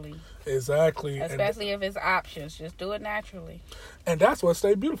naturally. Exactly. Especially if it's options, just do it naturally. And that's where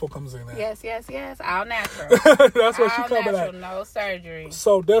Stay Beautiful comes in at. Yes. All natural. That's what she coming at. No surgery.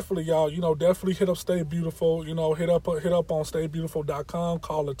 So definitely, y'all, definitely hit up Stay Beautiful. Hit up on StayBeautiful.com.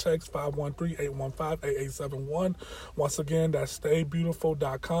 Call or text 513-815-8871. Once again, that's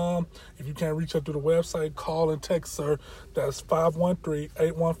StayBeautiful.com. If you can't reach her through the website, call and text her. That's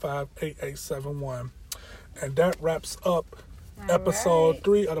 513-815-8871. And that wraps up episode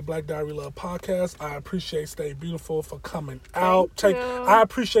 3 of the Black Diary Love podcast. I appreciate Stay Beautiful for coming out. I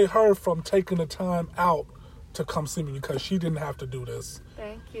appreciate her from taking the time out to come see me because she didn't have to do this.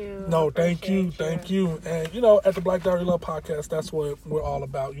 Thank you. No, thank you. And at the Black Diary Love podcast, that's what we're all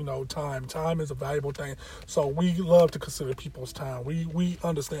about. Time. Time is a valuable thing. So we love to consider people's time. We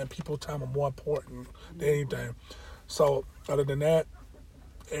understand people's time are more important than anything. So other than that,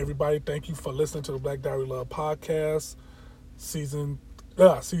 everybody, thank you for listening to the Black Diary Love podcast. Season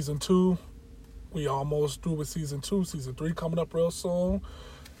 2. We almost through with season 2. Season 3 coming up real soon.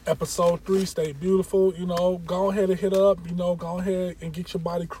 Episode 3, Stay Beautiful. Go ahead and hit up. Go ahead and get your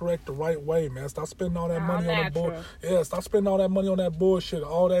body correct the right way, man. Stop spending all that money on that bullshit. Yeah, stop spending all that money on that bullshit.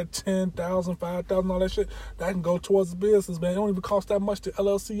 All that $10,000, $5,000, all that shit. That can go towards the business, man. It don't even cost that much to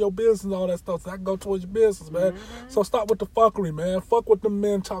LLC your business and all that stuff. So that can go towards your business, man. Mm-hmm. So stop with the fuckery, man. Fuck what the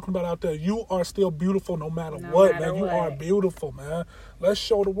men talking about out there. You are still beautiful no matter what, man. You are beautiful, man. Let's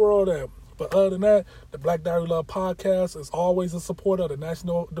show the world that. But other than that, the Black Diary Love podcast is always a supporter of the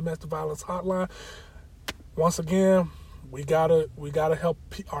National Domestic Violence Hotline. Once again, we gotta help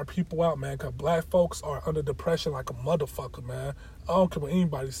our people out, man, because black folks are under depression like a motherfucker, man. I don't care what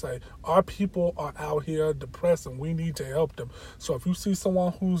anybody say. Our people are out here depressed, and we need to help them. So if you see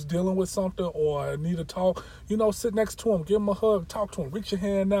someone who's dealing with something or need to talk, sit next to them, give them a hug, talk to them, reach your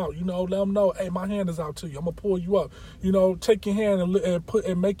hand out, let them know, hey, my hand is out to you. I'm gonna pull you up. Take your hand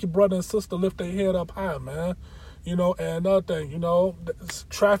and make your brother and sister lift their head up high, man. And another thing,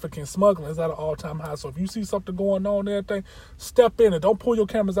 trafficking, smuggling is at an all-time high. So if you see something going on and everything, step in it. Don't pull your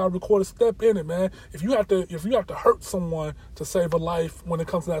cameras out, record it. Step in it, man. If you have to hurt someone to save a life when it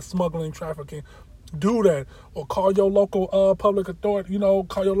comes to that smuggling, trafficking, do that. Or call your local public authority.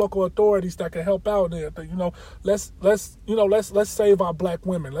 Call your local authorities that can help out and everything. Let's save our black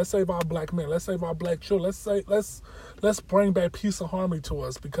women. Let's save our black men. Let's save our black children. Let's bring back peace and harmony to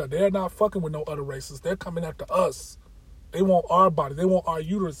us because they're not fucking with no other races. They're coming after us. They want our body. They want our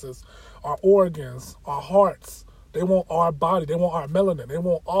uteruses, our organs, our hearts. They want our body. They want our melanin. They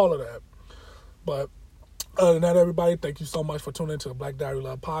want all of that. But other than that, everybody, thank you so much for tuning into the Black Diary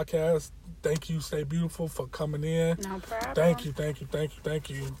Love podcast. Thank you, Stay Beautiful, for coming in. No problem. Thank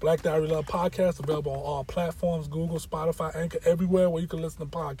you. Black Diary Love podcast available on all platforms: Google, Spotify, Anchor, everywhere where you can listen to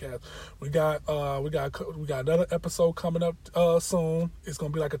podcasts. We got another episode coming up soon. It's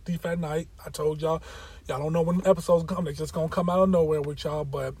gonna be like a thief at night. I told y'all don't know when the episodes come. They're just gonna come out of nowhere with y'all.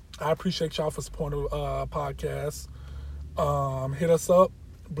 But I appreciate y'all for supporting the podcast. Hit us up,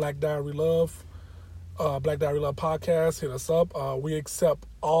 Black Diary Love. Black Diary Love podcast. Hit us up. We accept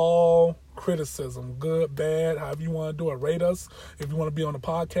all criticism, good, bad, however you want to do it. Rate us. If you want to be on the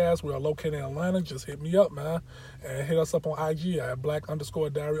podcast, we are located in Atlanta. Just hit me up, man. And hit us up on IG at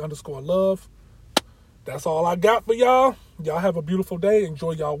black_diary_love. That's all I got for y'all. Y'all have a beautiful day.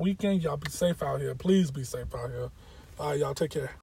 Enjoy y'all weekend. Y'all be safe out here. Please be safe out here. All right, y'all take care.